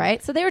cycle,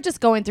 right? So they were just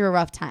going through a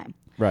rough time.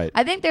 Right.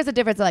 I think there's a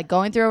difference of like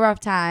going through a rough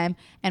time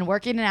and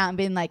working it out and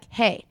being like,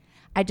 hey,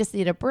 I just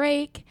need a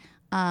break.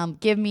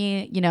 Give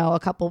me, a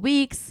couple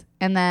weeks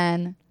and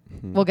then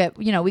We'll get,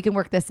 we can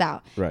work this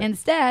out. Right.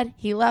 Instead,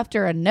 he left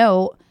her a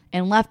note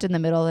and left in the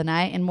middle of the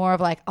night, and more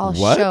of like, I'll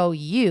What? show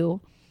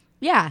you.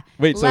 Yeah.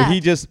 Wait, so left. he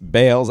just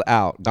bails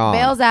out, gone.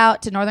 bails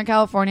out to Northern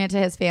California to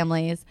his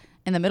family's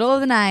in the middle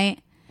of the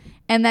night.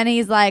 And then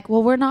he's like,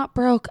 well, we're not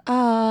broke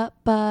up,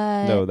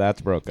 but. No,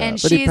 that's broke up.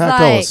 And But he she's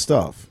packed all like- his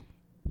stuff.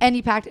 And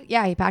he packed, he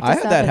packed I his had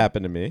stuff. that and-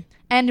 happen to me.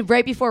 And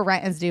right before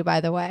rent is due,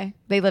 by the way,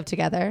 they live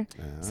together.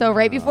 So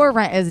right before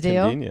rent is due.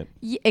 Convenient.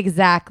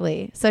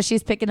 Exactly. So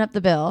she's picking up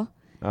the bill.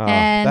 Oh,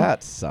 and,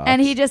 that sucks.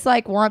 And he just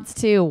like wants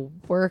to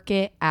work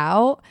it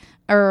out,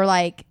 or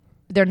like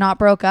they're not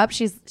broke up.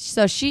 She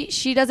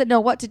doesn't know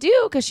what to do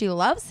because she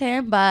loves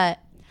him. But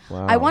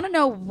Wow. I want to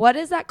know, what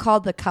is that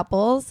called? The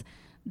couples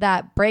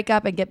that break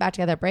up and get back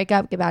together, break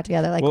up, get back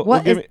together. Like Well,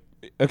 what is?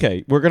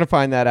 Okay, we're gonna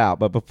find that out.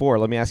 But before,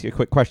 let me ask you a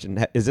quick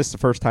question: Is this the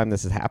first time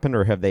this has happened,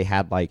 or have they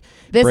had like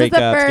This is the breakups,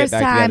 get first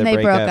back time together, they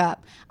break broke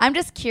up. I'm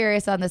just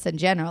curious on this in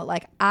general.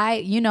 Like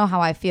you know how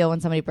I feel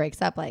when somebody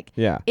breaks up. Like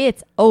Yeah.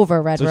 it's over,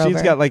 Red So Rover.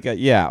 she's got like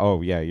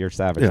you're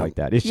savage Yeah. like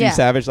that. Is she Yeah.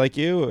 savage like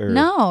you? Or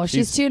no,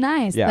 she's too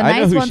nice. Yeah, the I know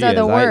nice who ones she are is.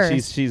 the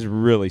worst. She's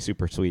really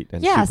super sweet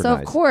and Yeah, super so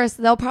nice. of course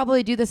they'll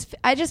probably do this.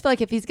 I just feel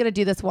like if he's gonna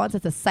do this once,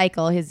 it's a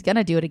cycle. He's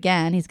gonna do it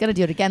again. He's gonna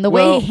do it again. The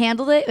Well- way he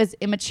handled it was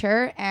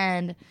immature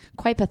and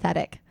quite pathetic.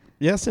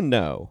 Yes and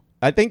no.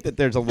 I think that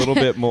there's a little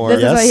bit more. This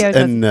is what Yes he was-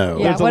 and no.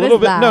 Yeah, There's a what little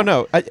is bit. that?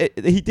 No.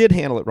 He did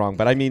handle it wrong,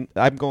 but I mean,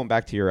 I'm going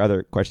back to your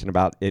other question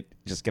about it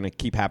just going to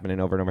keep happening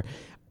over and over.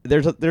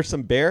 There's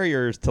some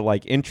barriers to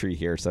like entry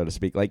here, so to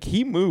speak. Like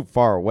he moved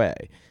far away,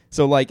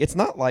 so like it's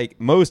not like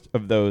most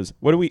of those.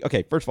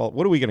 Okay, first of all,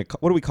 what do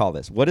we call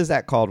this? What is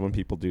that called when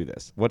people do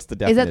this? What's the Is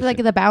definition? that like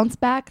the bounce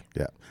back?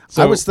 Yeah.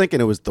 So- I was thinking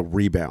it was the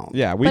rebound.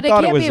 Yeah, we But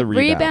thought it it can't was be a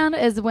rebound.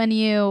 is when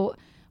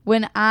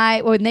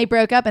they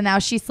broke up and now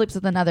she sleeps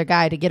with another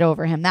guy to get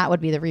over him. That would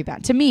be the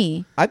rebound to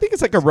me. I think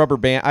it's like a rubber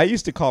band. I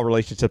used to call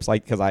relationships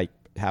like, because I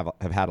have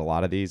had a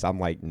lot of these. I'm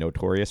like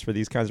notorious for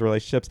these kinds of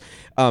relationships.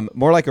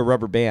 More like a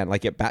rubber band,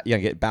 like it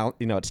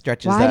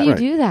stretches. Why that. do you Right.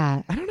 do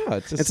that? I don't know.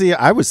 It's And just see,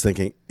 I was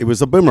thinking it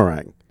was a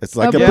boomerang. It's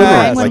like A a boomerang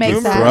boomerang. would Like make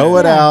you sense. throw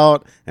it Yeah.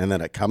 out, and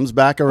then it comes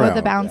back around.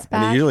 the bounce And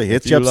back. it usually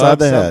hits if you you upside love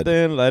the head.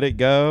 something, let it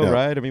go. Yeah.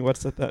 Right? I mean,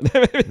 what's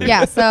the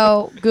Yeah.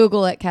 So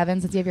Google it,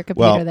 Kevin, since you have your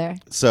computer Well, there.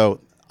 so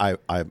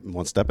I'm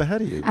one step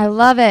ahead of you. I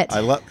love it.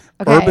 I love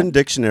Okay. Urban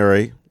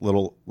Dictionary.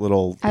 Little.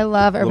 I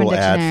love Urban little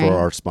ad Dictionary. for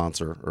our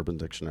sponsor, Urban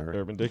Dictionary.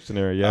 Urban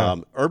Dictionary. Yeah.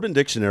 Urban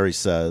Dictionary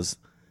says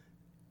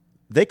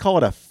they call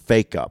it a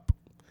fake up.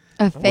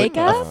 A fake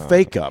up? A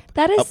fake up.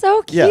 That is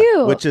so Yeah,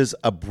 cute. which is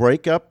a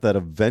breakup that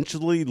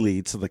eventually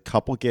leads to the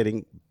couple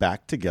getting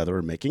back together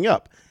and making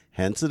up.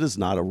 Hence, it is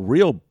not a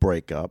real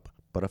breakup,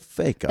 but a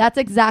fake up. That's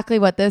exactly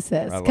what this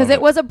is. I Because love it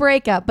it. was a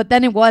breakup, but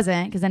then it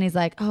wasn't. Because then he's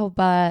like, oh,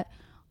 but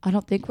I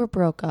don't think we're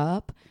broke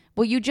up.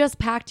 Well, you just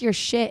packed your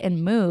shit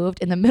and moved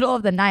in the middle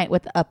of the night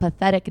with a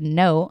pathetic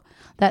note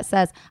that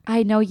says,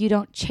 I know you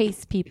don't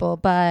chase people,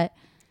 but,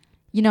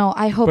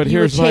 I hope But you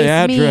would here's my chase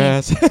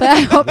address. me. But I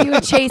hope you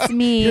would chase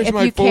me Here's if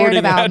my you cared forwarding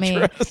about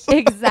address. me.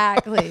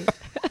 Exactly.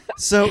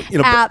 so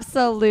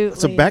Absolutely.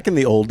 So back in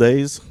the old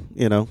days,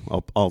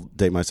 I'll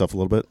date myself a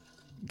little bit.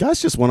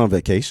 Guys just went on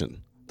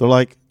vacation. They're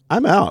like,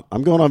 I'm out.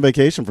 I'm going on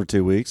vacation for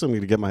 2 weeks. I'm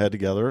going to get my head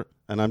together,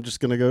 and I'm just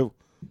going to go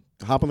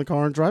hop in the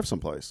car and drive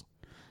someplace.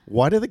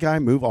 Why did the guy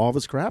move all of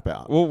his crap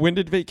out? Well, when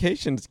did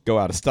vacations go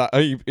out of style?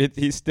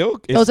 He's still.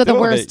 it's Those are the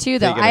still worst too,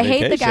 though. taking a I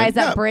hate the vacation. guys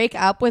that Yeah. break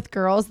up with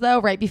girls though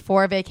right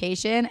before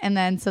vacation, and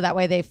then so that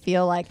way they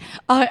feel like,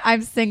 oh,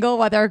 I'm single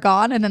while they're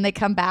gone, and then they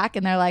come back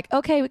and they're like,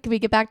 okay, can we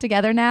get back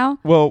together now?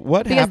 Well,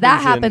 what Because happens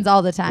that in- happens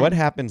all the time. What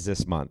happens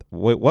this month?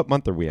 What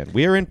month are we in?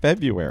 We are in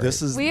February.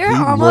 This is We're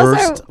the almost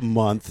worst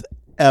month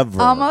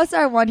ever. Almost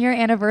our 1 year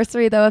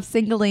anniversary though of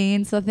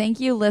singling. So thank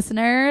you,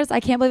 listeners.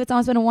 I can't believe it's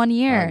almost been 1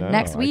 year. I know,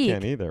 Next I week,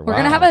 can't either. we're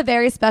gonna Wow. have a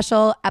very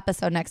special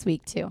episode next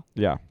week too.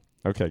 Yeah.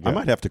 Okay. Good. I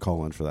might have to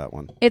call in for that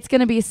one. It's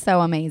gonna be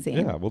so amazing.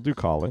 Yeah, we'll do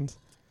call-ins.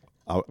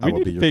 I We will need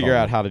be to your figure caller.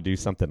 out how to do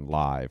something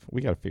live.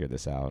 We got to figure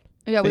this out.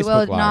 Yeah, we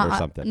Facebook will Live or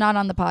something. not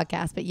on the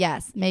podcast, but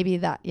yes, maybe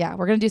that. Yeah,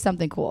 we're gonna do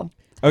something cool.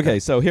 Okay,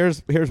 so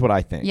here's what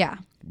I think. Yeah.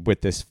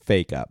 With this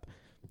fake up,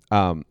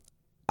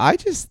 I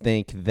just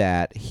think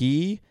that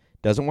he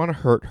doesn't want to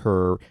hurt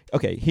her.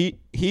 Okay,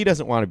 he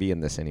doesn't want to be in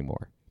this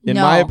anymore. In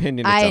No, my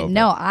opinion, it's over.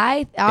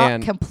 I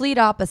And- complete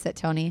opposite,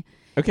 Tony.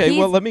 Okay, He's-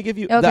 well, let me give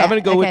you. Okay, I'm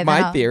going to go okay, with then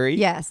my I'll- theory.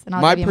 yes, and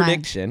I'll my give you mine.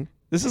 prediction.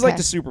 This is like Okay.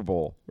 the Super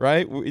Bowl,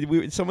 right? We're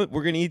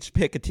going to each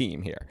pick a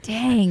team here.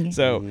 Dang.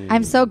 So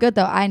I'm so good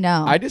though. I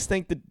know. I just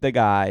think that the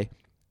guy,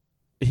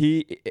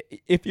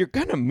 if you're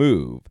gonna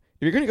move,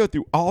 if you're gonna go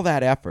through all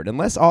that effort,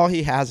 unless all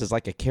he has is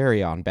like a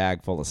carry-on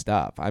bag full of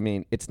stuff, I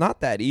mean, it's not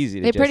that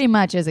easy to it just. pretty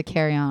much is a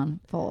carry-on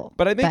full.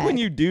 But I think when bag.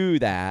 you do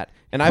that,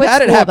 and Quit I've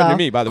had it school, happen though. to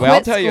me, by the way. Quit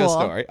I'll tell you a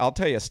school. story. I'll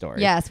tell you a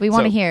story. Yes, we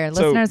want to hear.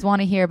 so Listeners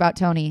want to hear about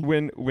Tony.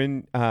 when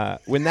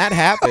that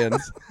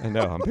happens, I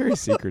know I'm very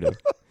secretive.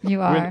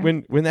 You are.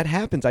 When that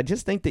happens, I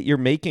just think that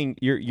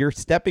you're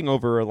stepping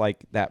over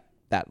like that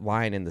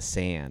line in the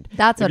sand.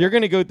 That's if what- you're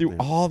going to go through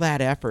all that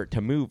effort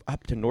to move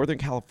up to Northern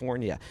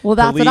California. Well,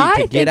 to that's what leave, I to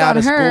think get out on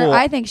of her. school.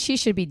 I think she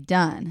should be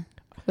done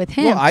with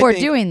him Well, for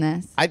doing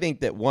this. I think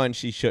that one,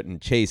 she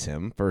shouldn't chase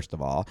him. First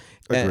of all,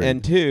 Agreed.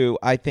 and two,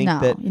 I think No,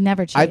 that you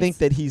never chase. I think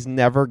that he's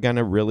never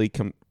gonna really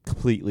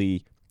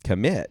completely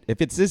commit. If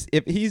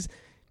he's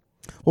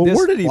Well, this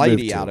where did he move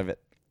flighty to? out of it.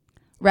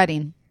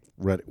 Reading.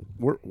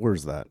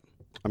 Where's that?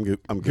 I'm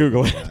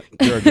Google Googling it.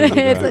 that. You're Googling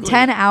It's that.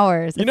 10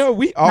 hours. You know,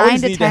 we 9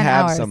 always to need to 10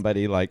 have hours.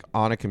 somebody like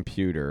on a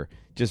computer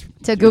just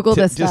To Google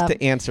this just stuff.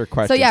 to answer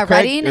questions. So yeah,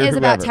 Craig Reading or is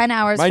about whoever. 10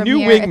 hours My from new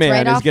here. It's wingman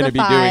right is off going to the be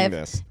 5.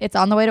 doing this. It's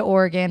on the way to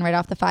Oregon, right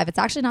off the 5. It's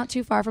actually not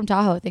too far from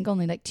Tahoe. I think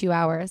only like 2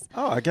 hours.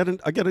 Oh, I got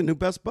a new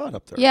best bud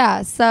up there.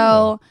 Yeah.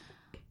 So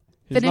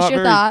He's finish not your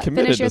very thought.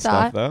 committed Finish your to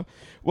stuff, thought. though.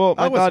 Well,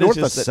 my I was thought north is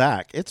of just that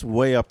Sac. It's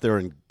way up there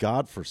in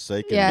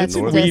godforsaken. Yeah, it's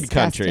in north. weed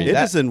disgusting. country. It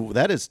That- is in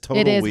that is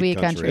total It is weed weed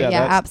country. Yeah,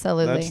 that's-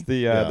 absolutely. That's the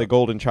Yeah. the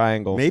golden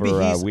triangle Maybe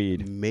for he's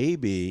weed.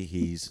 Maybe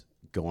he's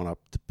going up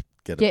to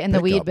get Get in the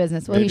weed pickup.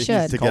 business. Well, Maybe he he's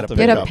should. to get a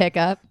Get a pickup.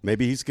 pickup.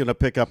 Maybe he's going to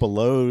pick up a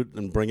load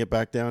and bring it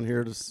back down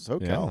here to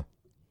SoCal.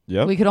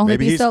 Yep. We could only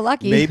Maybe be he's so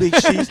lucky. Maybe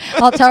she's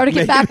I'll tell her to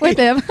get back with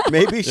him.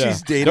 maybe Yeah.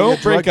 she's dating Don't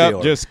a drug break up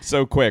dealer. just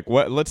so quick.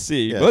 What? Let's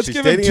see. Yeah, Let's she's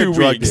give him dating 2 a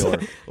drug weeks. dealer.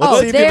 Let's Oh,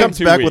 Let's see if he there- comes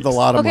 2 back weeks. with a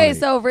lot of Okay, money.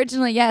 so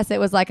originally, yes, it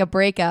was like a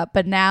breakup,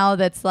 but now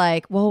that's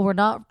like, well, we're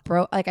not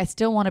like I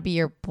still want to be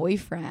your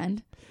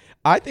boyfriend.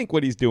 I think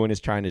what he's doing is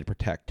trying to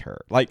protect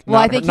her. Like, Well,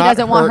 not I think her- he not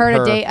doesn't want hurt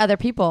her to date other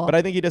people. But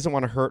I think he doesn't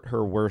want to hurt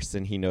her worse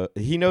than he knows.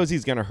 He knows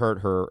he's going to hurt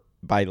her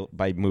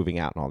by moving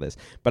out and all this.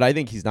 But I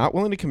think he's not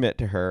willing to commit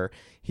to her.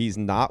 He's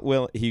not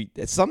willing.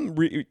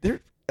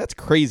 That's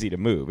crazy to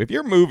move. If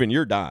you're moving,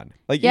 you're done.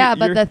 Like yeah,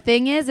 you're, but the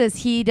thing is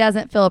he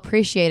doesn't feel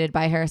appreciated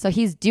by her, so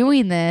he's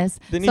doing this.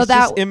 then so he's that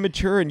just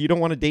immature, and you don't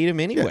want to date him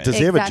anyway. Yeah, does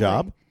he have a Exactly.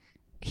 job?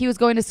 he was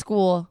going to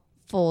school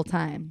full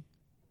time.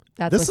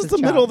 This is the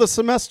middle of the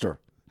semester.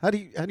 How do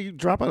you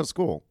drop out of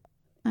school?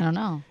 I don't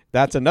know.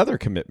 That's another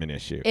commitment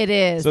issue. It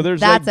is. So there's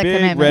that's like a big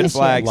commitment red issue.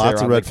 flags. Lots there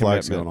of on red the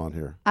flags commitment. going on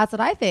here. That's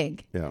what I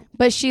think. Yeah.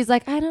 But she's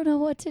like, I don't know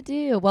what to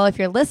do. Well, if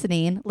you're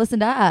listening, listen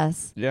to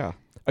us. Yeah.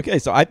 Okay,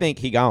 so I think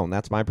he gone.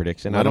 That's my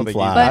prediction. Let I don't him think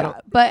fly. he's- I don't-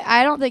 But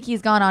I don't think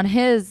he's gone on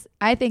his.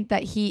 I think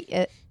that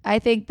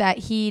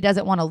he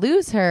doesn't want to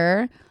lose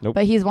her, Nope.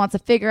 but he wants to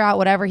figure out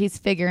whatever he's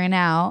figuring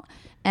out,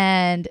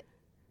 and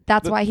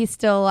that's why he's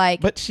still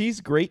like. But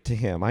she's great to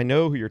him. I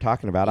know who you're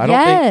talking about. I don't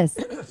yes,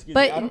 think. Excuse me,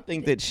 but I don't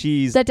think that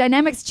she's. the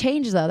dynamics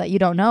change though that you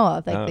don't know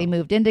of. Like Oh. they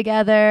moved in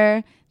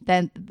together,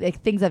 then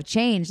things have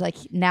changed. Like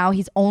now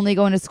he's only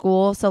going to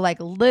school, so like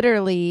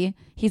literally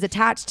he's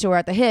attached to her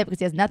at the hip because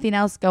he has nothing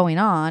else going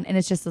on, and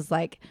it's just this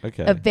like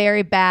Okay. a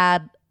very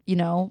bad,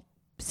 So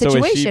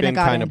situation. has she it been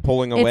got kind in. of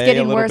pulling It's away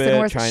getting a little worse and bit,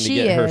 worse. trying to She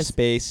get her is.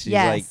 space? She's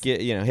Yes. like,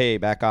 hey,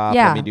 back off.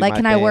 Yeah, let me do like my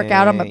can I work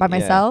out thing. by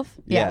myself?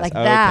 Yeah, Yes, like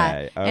that.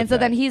 okay, And so okay.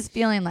 then he's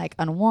feeling like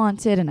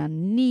unwanted and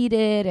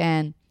unneeded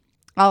and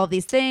all of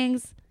these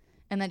things,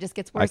 and then just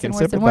gets I worse can and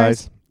worse and worse.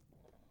 sympathize.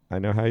 I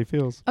know how he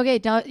feels. Okay,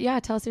 tell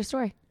us your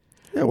story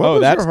Yeah, what Oh,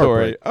 was that your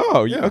story. heartbreak?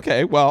 Oh, Yeah.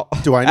 okay. Well,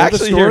 Do I know the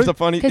actually, story? here's the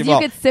funny. because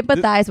well, you could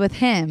sympathize with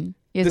him.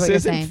 Is This what you're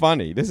isn't saying.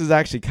 funny. This is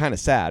actually kind of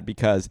sad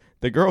because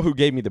the girl who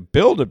gave me the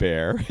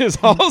Build-A-Bear is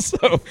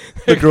also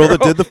The girl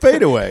that did the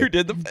fadeaway. who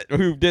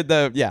did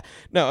the yeah.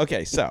 No,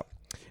 okay. So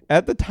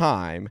at the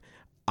time,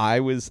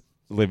 I was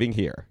living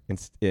here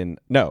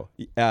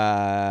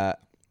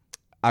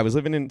I was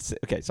living in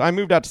okay. So I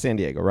moved out to San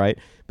Diego, right?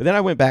 But then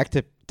I went back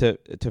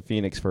to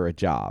Phoenix for a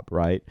job,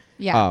 right?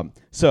 Yeah.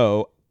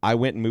 So I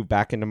went and moved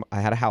back into.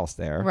 I had a house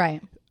there.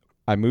 Right.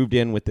 I moved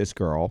in with this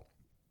girl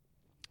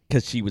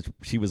because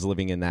she was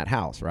living in that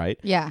house, right?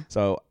 Yeah.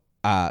 So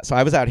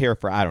I was out here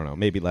for I don't know,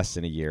 maybe less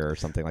than a year or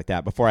something like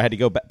that before I had to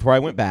go back. Before I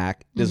went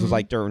back, this was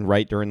like during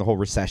the whole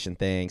recession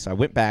thing. So I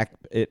went back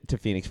to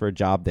Phoenix for a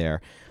job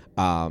there,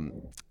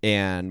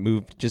 and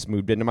moved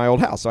into my old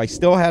house. So I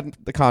still had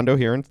the condo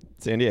here in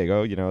San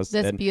Diego, This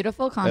and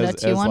beautiful condo, as like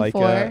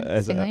 214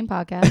 as a- Singling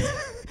Podcast.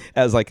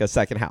 as like a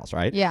second house,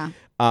 right? Yeah.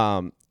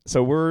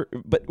 So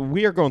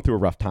we are going through a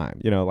rough time,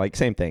 like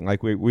same thing.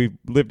 Like we've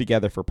lived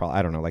together for probably,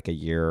 I don't know, like a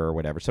year or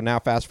whatever. So now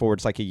fast forward,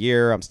 it's like a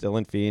year. I'm still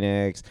in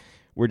Phoenix.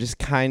 We're just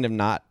kind of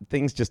not,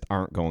 things just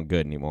aren't going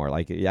good anymore.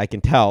 Like I can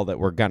tell that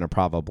we're going to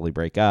probably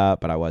break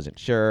up, but I wasn't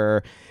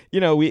sure.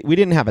 We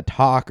didn't have a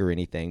talk or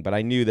anything, but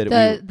I knew that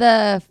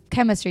The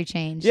chemistry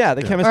changed. yeah,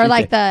 the chemistry. Or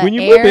like the when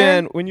you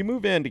air. when you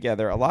move in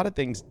together, a lot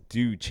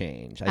do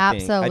change. I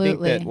think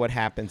Absolutely. that what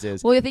happens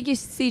is Well, I think you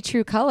see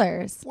true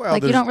colors. Well,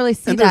 like you there's- don't really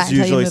see and that there's until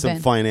you usually move some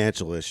in.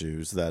 financial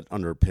issues that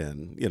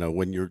underpin,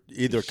 when you're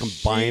either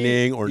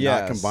combining or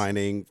yes. not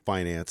combining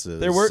finances.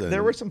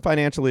 there were some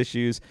financial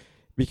issues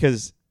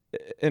because,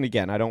 and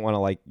again, I don't want to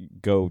like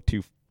go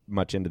too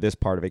much into this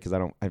part of it because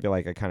I feel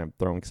like I kind of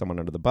throwing someone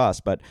under the bus,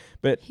 but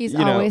He's you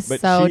know, always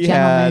but so she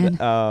gentleman.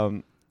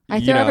 had, I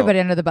you throw know, everybody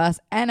under the bus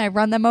and I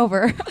run them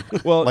over.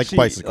 well, Like she,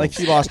 bicycles. like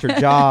she lost her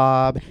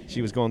job.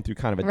 She was going through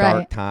kind of a Right.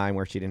 dark time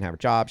where she didn't have a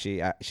job. She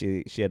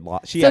had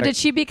lost. So did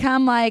she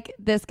become like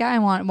this guy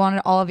and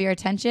wanted all of your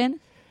attention?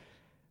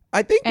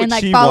 I think and, what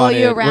like, she follow wanted,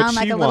 you what around she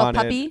like a little wanted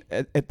puppy?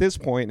 At this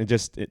point,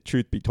 and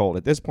truth be told,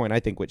 at this point,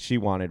 I think what she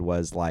wanted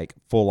was like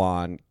full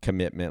on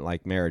commitment,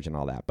 like marriage and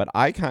all that. But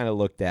I kind of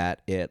looked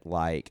at it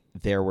like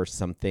there were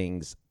some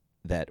things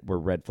that were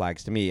red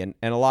flags to me, and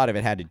a lot of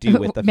it had to do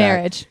with the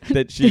marriage. fact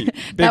that she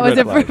That was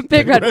a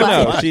big red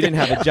flag. No, she didn't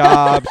have a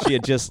job. She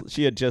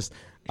had just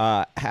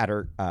had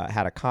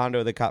a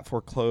condo that got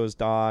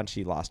foreclosed on.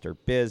 She lost her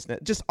business.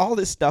 Just all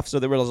this stuff. So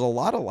there was a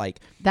lot of like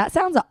that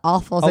sounds an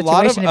awful a situation.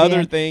 lot of to be other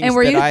in. things. And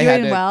were you that I had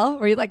doing to- well?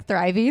 Were you like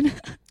thriving?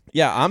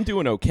 Yeah, I'm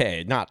doing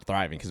okay. Not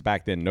thriving, because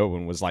back then no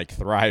one was like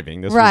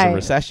thriving. This was Right. a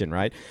recession,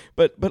 right?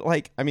 But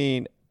like, I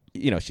mean,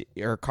 you know,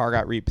 her car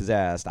got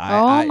repossessed.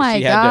 Oh my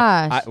she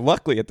gosh.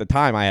 luckily at the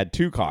time I had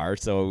 2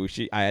 cars, so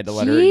I had to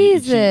let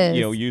Jesus.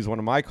 her use one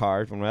of my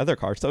cars, one of my other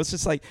cars. So it's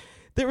just like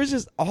there was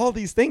just all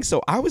these things.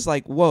 So I was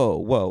like,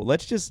 whoa,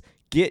 let's just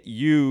get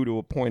you to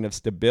a point of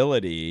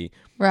stability.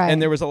 Right.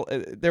 And there was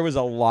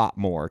a lot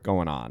more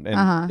going on, and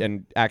Uh-huh.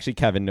 and actually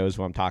Kevin knows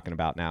who I'm talking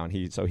about now, and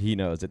he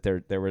knows that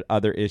there were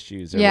other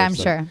issues. There Yeah, were I'm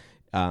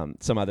sure.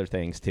 some other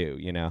things too,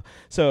 you know.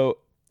 So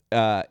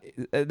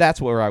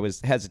that's where I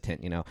was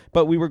hesitant, you know.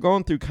 But we were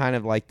going through kind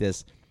of like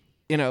this,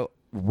 you know,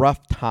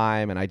 rough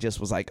time, and I just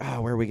was like,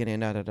 oh, where are we going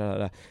to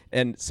end?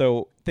 And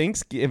so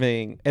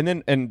Thanksgiving,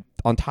 and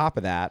on top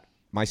of that,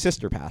 my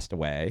sister passed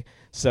away.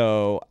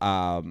 So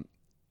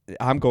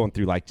I'm going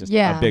through like just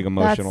a big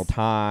emotional that's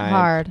time.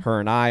 hard. Her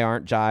and I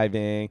aren't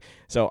jiving.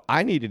 So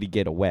I needed to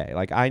get away.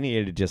 Like I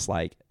needed to just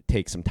like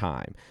take some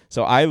time.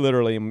 So I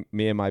literally,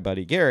 me and my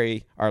buddy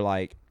Gary are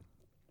like,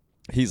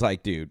 he's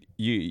like, dude,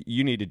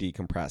 you need to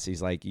decompress.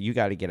 He's like, you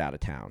got to get out of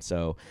town.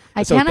 So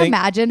I can't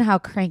imagine how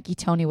cranky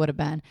Tony would have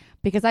been,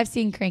 because I've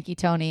seen cranky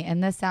Tony,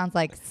 and this sounds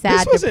like sad,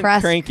 this wasn't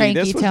depressed, cranky.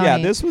 This was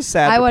Tony. this was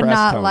sad. I would depressed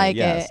not Tony. like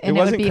Yes. it, and it it would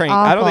wasn't be cranky.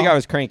 I don't think awful. I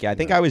was cranky. I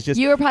think I was just.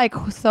 You were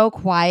probably so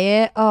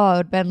quiet. Oh, it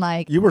would have been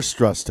like, You were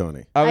stressed,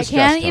 Tony. I I was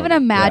can't stressed, even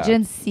Tony.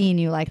 imagine seeing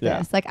you like Yeah.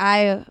 this. Like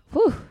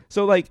whew.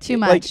 So like Too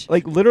much.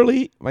 Like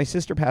literally, my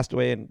sister passed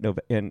away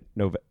in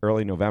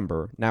early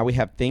November. Now we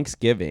have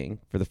Thanksgiving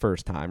for the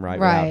first time, right?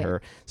 Right. Without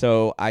her.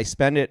 So I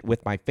spend it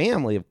with my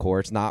family, of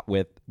course, not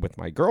with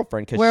my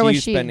girlfriend, because Where was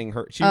she's she? spending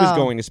her. She was Oh.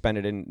 going to spend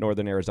it in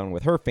northern Arizona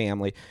with her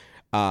family.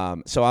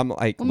 So I'm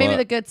like, Well, maybe look,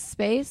 the good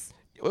space.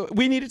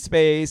 we needed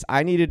space.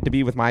 I needed to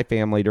be with my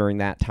family during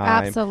that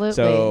time. Absolutely.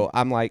 So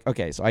I'm like,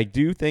 okay, so I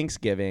do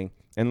Thanksgiving,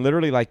 and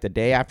literally like the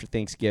day after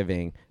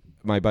Thanksgiving,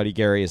 my buddy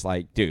Gary is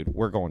like, dude,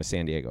 we're going to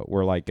San Diego.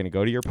 We're like going to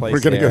go to your place.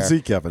 We're going to go there,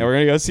 see Kevin. and we're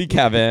going to go see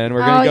Kevin.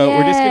 We're Oh, going to go.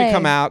 We're just going yay. to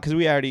come out, because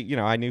we already, you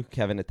know, I knew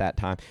Kevin at that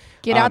time.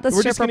 Get out the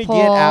We're just stripper gonna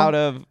get pole. out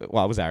of.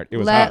 Well, it was out. It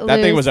was Let up. That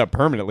thing loose. was up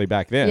permanently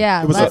back then.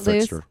 Yeah, It was let a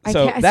loose. fixture. I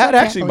So can't- I that still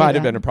can't actually believe might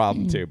have that. been a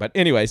problem too. But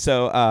anyway,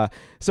 so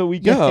we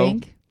You go.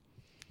 think?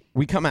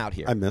 We come out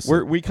here. I miss We're,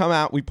 it. We come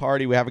out. We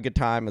party. We have a good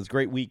time. It was a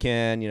great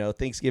weekend. You know,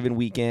 Thanksgiving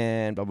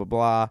weekend. Blah blah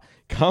blah.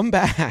 Come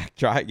back.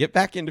 Get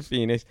back into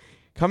Phoenix.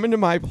 Come into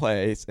my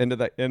place. Into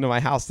my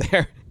house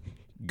there.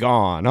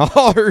 Gone.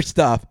 All her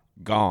stuff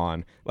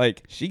gone.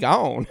 Like she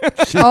gone.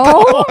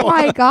 Oh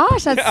my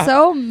gosh, that's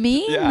so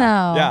mean though.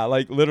 Yeah.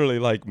 Like literally,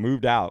 like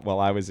moved out while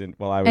I was And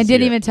here.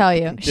 didn't even tell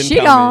you. Didn't She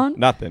tell me gone.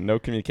 nothing. No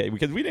communication,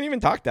 because we didn't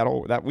even talk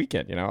that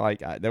weekend. You know, like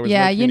there was.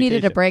 Yeah, no you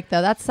needed a communication. break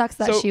though. That sucks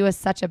that So- she was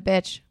such a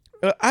bitch.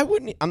 I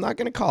wouldn't. I'm not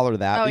going to call her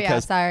that. Oh yeah,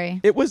 because sorry.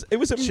 It was.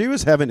 A, She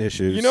was having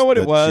issues. You know what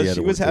it that was? had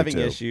She to was work having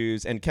through, too.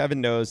 issues, and Kevin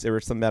knows there were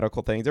some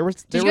medical things. There was.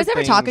 Did you guys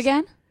ever talk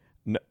again?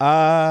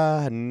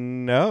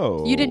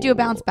 No. You didn't do a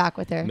bounce back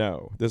with her.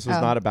 No, this was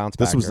Oh. not a bounce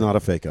back. This was not a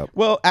fake up.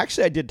 Well,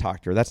 actually, I did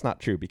talk to her. That's not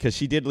true, because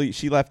she did leave.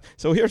 She left.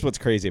 So here's what's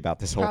crazy about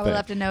this whole Probably thing.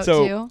 left a note,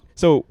 so, too.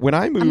 So when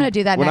I moved, I'm gonna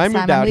do that when next I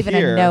moved time. I'm out leaving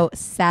here, a note,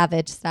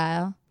 savage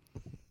style,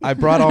 I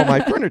brought all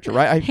my furniture.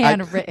 Right, I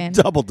handwritten.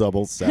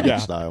 Double savage Yeah.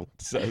 style.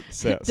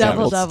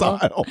 Double.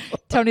 Style.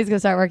 Tony's gonna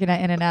start working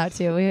at In-N-Out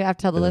too. We have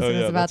to tell the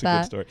listeners about that's a good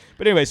that. story.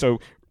 But anyway, so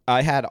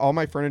I had all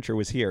my furniture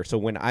was here. So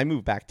when I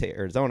moved back to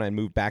Arizona and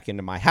moved back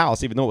into my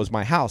house, even though it was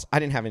my house, I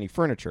didn't have any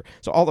furniture.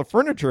 So all the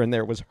furniture in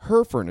there was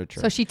her furniture.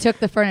 So she took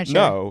the furniture.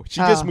 No, she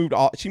just Oh. moved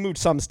all. She moved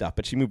some stuff,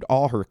 but she moved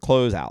all her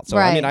clothes out. So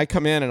I Right. mean, I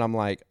come in and I'm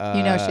like,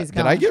 You know she's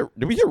gone. Did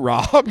we get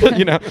robbed?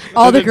 You know,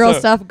 All And the then girl so-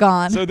 stuff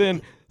gone.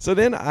 So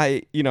then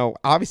I, you know,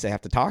 obviously I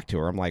have to talk to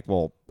her. I'm like,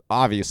 well,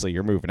 obviously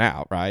you're moving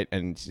out, right?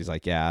 And she's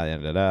like, yeah,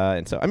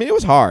 and so I mean, it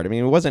was hard. I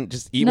mean, it wasn't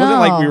just it wasn't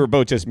like we No. were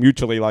both just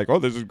mutually like, oh,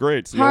 this is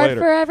great. See you hard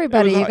later. for everybody.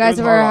 It was You hard- guys it was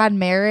ever hard all- had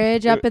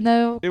marriage up in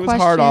the It was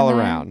hard all question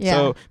there? around. Yeah.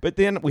 So, but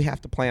then we have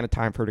to plan a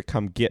time for her to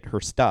come get her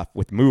stuff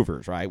with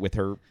movers, right?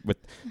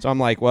 So I'm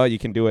like, well, you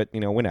can do it,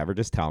 you know, whenever.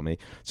 Just tell me.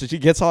 So she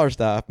gets all her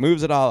stuff,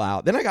 moves it all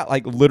out. Then I got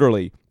like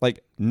literally like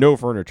no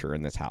furniture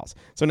in this house.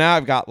 So now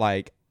I've got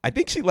like. I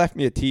think she left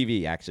me a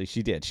TV. Actually,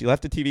 she did. She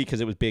left a TV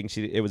because it was big.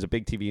 It was a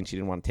big TV, and she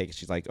didn't want to take it.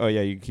 She's like, "Oh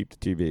yeah, you can keep the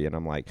TV." And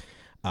I'm like,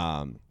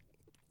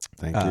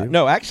 Thank you.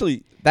 "No,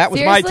 actually, that was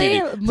Seriously,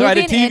 my TV." So I had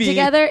a moving in TV.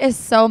 together is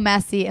so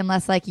messy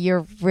unless like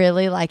you're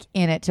really like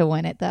in it to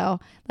win it though.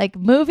 Like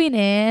moving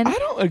in, I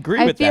don't agree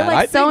I with feel that. like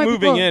I so think many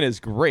moving people- in is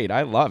great.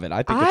 I love it.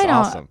 I think I it's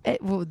don't.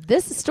 awesome.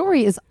 This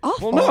story is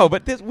awful. Well, no,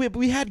 but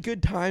we had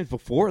good times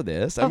before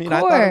this. I Of mean, I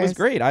thought it was course.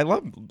 great. I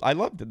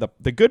loved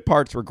the good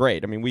parts were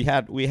great. I mean, we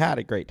had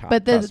a great time.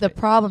 But trust the me.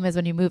 problem is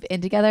when you move in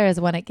together is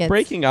when it gets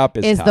breaking up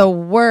is tough. the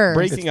worst.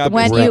 Breaking up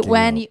when is you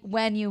tough.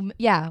 when you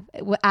yeah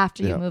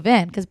after you Yeah. move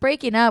in, because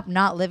breaking up,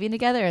 not living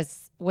together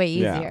is way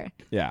Yeah. easier.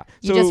 Yeah.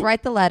 You just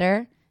write the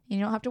letter, and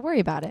you don't have to worry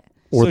about it.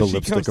 Or So the she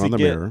lipstick comes on to the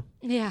get- mirror.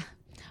 Yeah.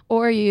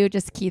 Or you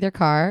just key their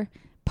car,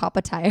 pop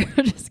a tire.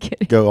 Just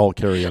kidding. Go all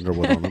Carrie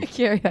Underwood on them.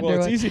 Carry Well,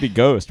 Underwood. it's easy to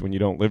ghost when you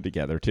don't live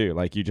together too.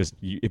 Like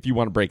if you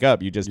want to break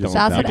up, you just don't.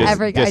 That's you what just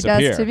every guy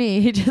disappear. does to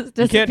me. He just disappears.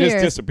 You can't just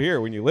disappear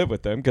when you live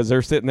with them because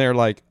they're sitting there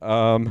like,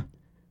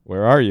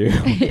 where are you?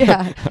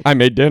 Yeah. I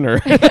made dinner.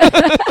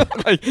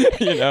 Like,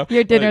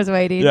 Your dinner's like,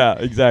 waiting. Yeah,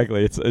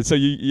 exactly. It's so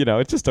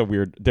it's just a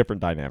weird,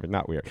 different dynamic.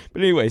 Not weird,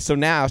 but anyway. So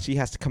now she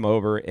has to come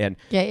over and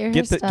Get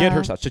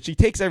her stuff. So she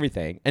takes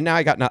everything, and now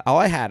I got all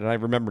I had, and I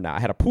remember now I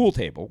had a pool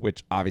table,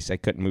 which obviously I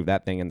couldn't move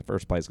that thing in the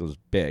first place because it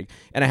was big,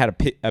 and I had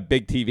a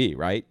big TV.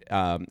 Right?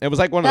 It was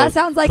like one of That those.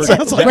 sounds like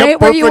Sounds like a right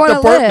where you perfect want to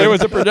apartment. live. It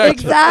was a projection.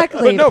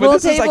 Exactly. But Pool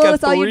this is table like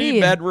is all a you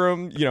need.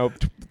 3-bedroom,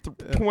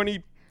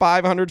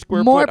 2,500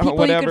 square More foot, people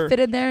whatever. you could fit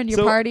in there in your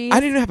So parties. I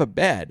didn't have a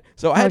bed,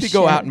 so I had Oh, to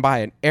go out shit. and buy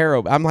an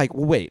arrow. I'm like,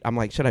 well, wait. I'm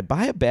like, should I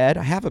buy a bed?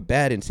 I have a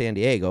bed in San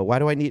Diego. Why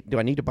do I need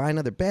to buy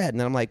another bed? And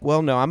then I'm like,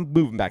 well, no, I'm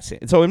moving back.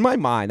 So in my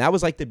mind, that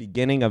was like the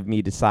beginning of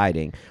me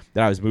deciding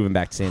that I was moving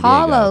back to San Diego.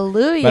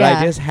 Hallelujah. But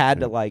I just had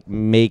to like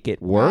make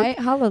it work. Right?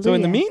 Hallelujah. So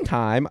in the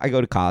meantime, I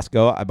go to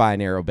Costco. I buy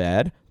an arrow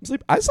bed.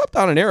 I slept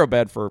on an arrow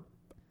bed for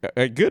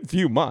a good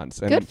few months.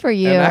 And, Good for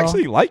you. And I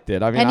actually liked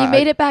it. I mean, and you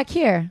made it back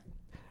here.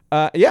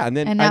 yeah, and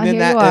then And now then here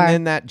that you are. and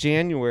then that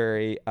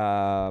January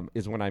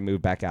is when I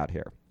moved back out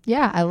here.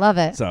 Yeah, I love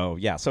it. So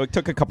yeah, so it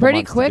took a couple Pretty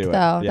months quick to do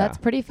though. It. Yeah. That's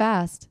pretty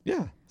fast.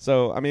 Yeah.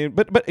 So I mean,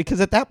 but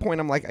because at that point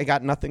I'm like I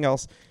got nothing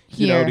else,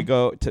 Here. to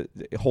go to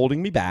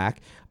holding me back.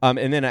 And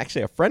then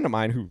actually a friend of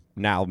mine who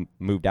now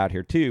moved out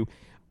here too,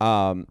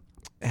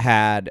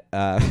 had.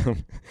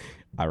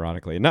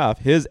 Ironically enough,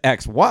 his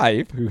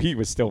ex-wife, who he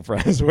was still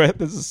friends with,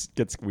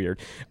 gets weird.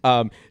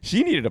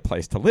 She needed a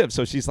place to live,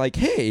 so she's like,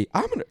 "Hey,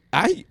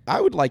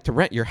 I would like to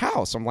rent your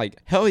house." I'm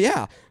like, "Hell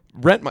yeah,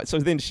 rent my." So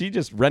then she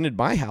just rented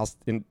my house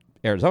in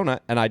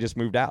Arizona, and I just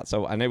moved out.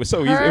 So and it was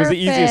so easy. It was the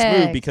easiest move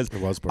Perfect. because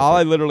It was all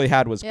I perfect. literally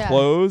had was Yeah.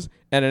 clothes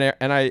and an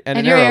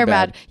And your arrow air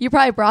bed. mat. You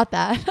probably brought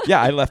that.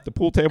 Yeah, I left the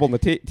pool table and the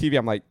TV.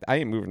 I'm like, I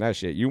ain't moving that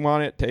shit. You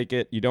want it, take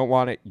it. You don't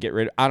want it, get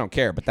rid of it. I don't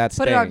care, but that's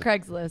Put it on staying.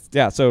 Craigslist.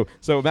 Yeah, so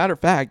matter of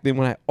fact, then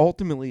when I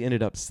ultimately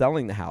ended up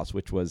selling the house,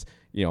 which was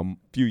a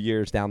few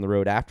years down the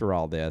road after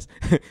all this,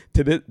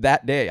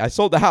 that day I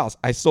sold the house.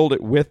 I sold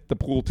it with the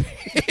pool table.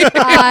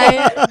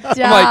 I die.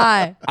 I'm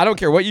like, I don't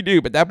care what you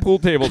do, but that pool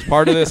table is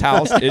part of this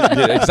house.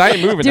 Because I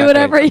ain't moving. Do that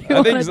whatever thing. you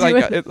I think wanna it's do like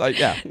with- it's like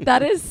yeah.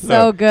 That is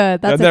so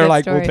good. That's and a they're good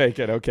like, story. we'll take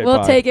it. Okay, We'll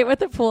bye. take it with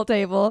the pool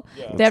table.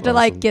 They have to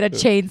like awesome. get a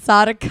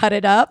chainsaw to cut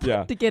it up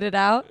Yeah. to get it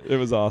out. It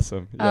was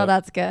awesome. Yeah. Oh,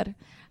 that's good.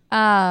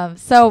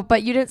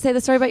 But you didn't say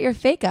the story about your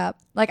fake up.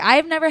 Like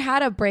I've never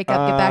had a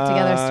breakup, get back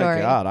together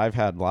story. God, I've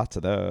had lots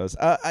of those.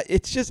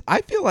 It's just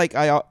I feel like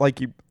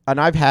and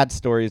I've had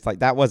stories like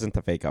that. Wasn't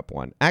the fake up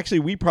one. Actually,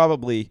 we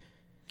probably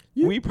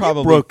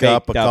broke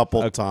up a faked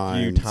couple few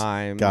times,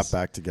 times. got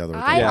back together. a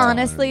I couple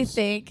honestly times.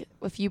 think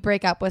if you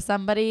break up with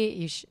somebody,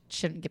 you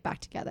shouldn't get back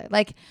together.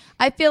 Like,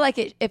 I feel like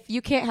if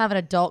you can't have an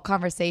adult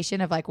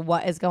conversation of like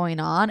what is going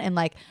on and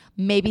like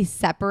maybe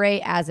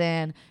separate as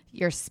in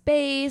your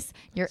space,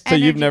 your So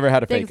you've energy, never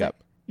had a things fake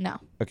up? No.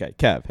 Okay,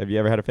 Kev, have you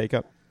ever had a fake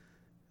up?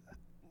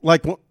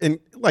 like in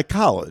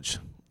college,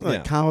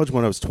 Yeah. college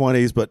when I was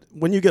 20s. But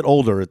when you get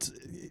older,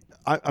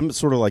 I'm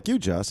sort of like you,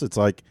 Jess. It's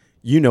like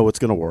it's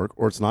going to work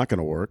or it's not going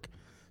to work.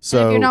 So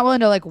And if you're not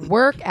willing to like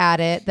work at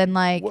it, then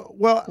like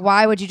well,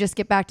 why would you just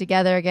get back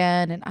together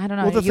again? And I don't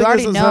know. well, the You thing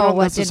already is, I know don't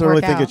what didn't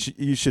necessarily work think out.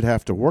 you should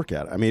have to work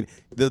at it. I mean,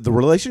 the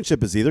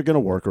relationship is either going to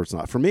work or it's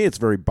not. For me, it's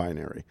very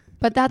binary.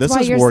 But that's This why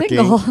is you're working.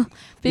 single. Well,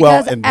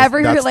 Because and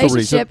every that's the reason-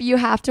 relationship you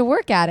have to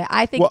work at it.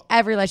 I think Well-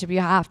 every relationship you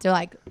have to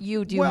like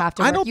you do have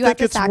to work. I don't you think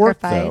have it's to work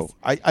sacrifice.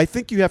 though. I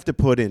think you have to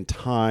put in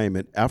time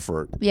and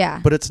effort. Yeah.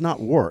 But it's not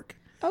work.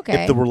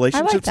 Okay. If the I like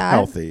relationship's that.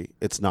 healthy,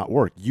 it's not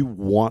work. You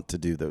want to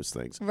do those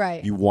things.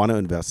 Right. You want to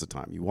invest the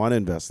time. You want to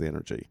invest the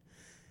energy.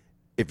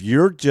 If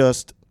you're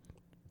just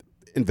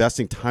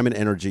investing time and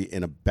energy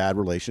in a bad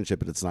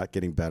relationship and it's not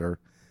getting better,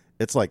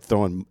 it's like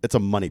it's a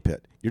money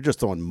pit. You're just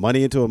throwing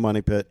money into a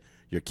money pit.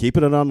 You're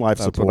keeping it on life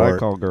That's support. what I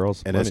call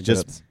girls. and it's money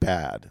just pits.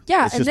 bad.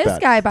 Yeah, It's and just this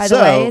bad. guy, by the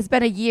So- way, it's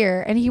been a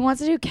year and he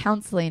wants to do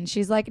counseling.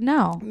 She's like,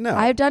 no, No.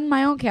 I've done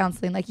my own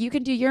counseling. Like you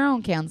can do your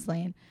own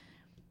counseling.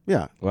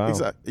 Yeah. Wow.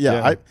 Exactly.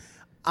 Yeah. Yeah.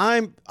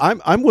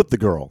 I'm with the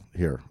girl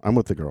here. I'm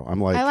with the girl.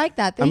 I'm like I like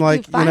that. I'm Thank like,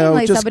 you. you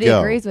Finally, know, just somebody go.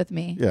 agrees with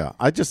me. Yeah.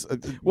 I just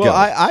Well,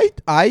 go.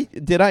 I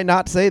did I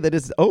not say that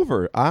it's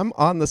over? I'm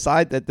on the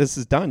side that this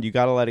is done. You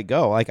got to let it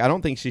go. Like I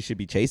don't think she should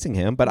be chasing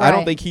him, but I don't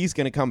Right. think he's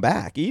going to come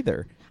back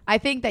either. I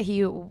think that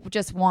he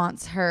just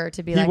wants her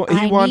to be He like, wa-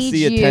 he I wants need the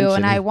you, attention.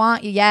 and I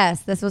want you.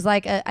 Yes, this was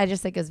like I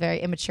just think it was very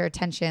immature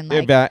attention,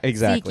 like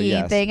Exactly. seeking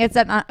Yes. thing. It's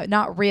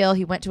not real.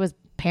 He went to his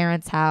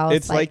parents' house.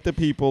 It's like the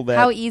people that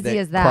how easy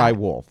is that? cry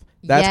wolf.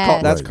 That's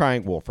Yes. that's Right.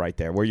 crying wolf right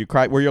there. Where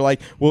you're like,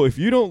 well, if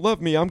you don't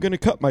love me, I'm going to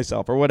cut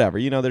myself or whatever.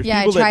 You know, there's yeah,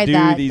 I people that tried do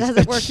that. these.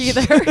 Doesn't work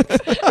either.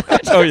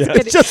 Oh yeah.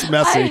 It's just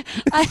messy.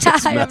 I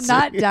just have messy.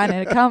 not done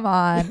it. Come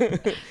on.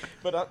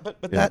 But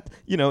Yeah. that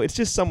it's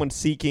just someone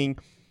seeking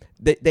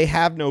they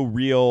have no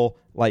real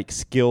like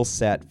skill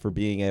set for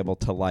being able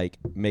to like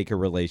make a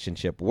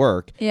relationship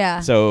work. Yeah.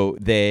 So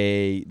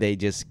they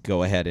just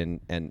go ahead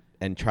and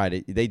try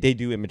to they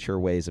do immature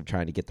ways of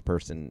trying to get the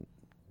person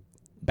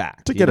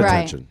back to get Right.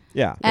 attention.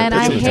 Yeah. And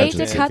It's I an hate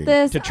to attention cut seeking.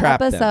 this To trap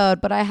them.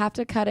 episode, but I have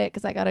to cut it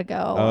because I gotta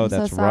go. Oh, I'm so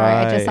that's sorry.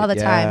 I just saw the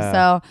right. time.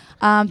 Yeah.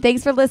 So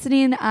thanks for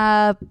listening.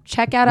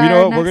 Check out You our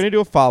know what? next We're going to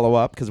do a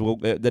follow-up because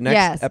the next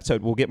Yes.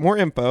 episode we'll get more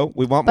info.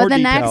 We want But more the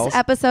details. next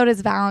episode is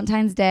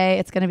Valentine's Day.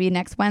 It's going to be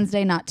next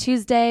Wednesday, not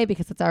Tuesday,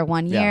 because it's our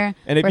 1 Yeah. year.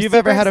 And if We're you've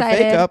ever super had a fake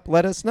excited. up,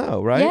 let us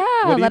know, right? Yeah,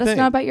 What do you let us think?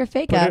 know about your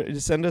fake up.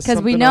 Send us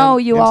Because we something know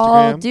on you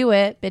all Instagram. do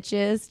it,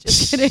 bitches.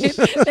 Just kidding.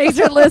 Thanks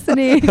for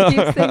listening.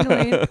 Keep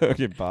singling.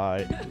 Okay,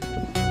 bye.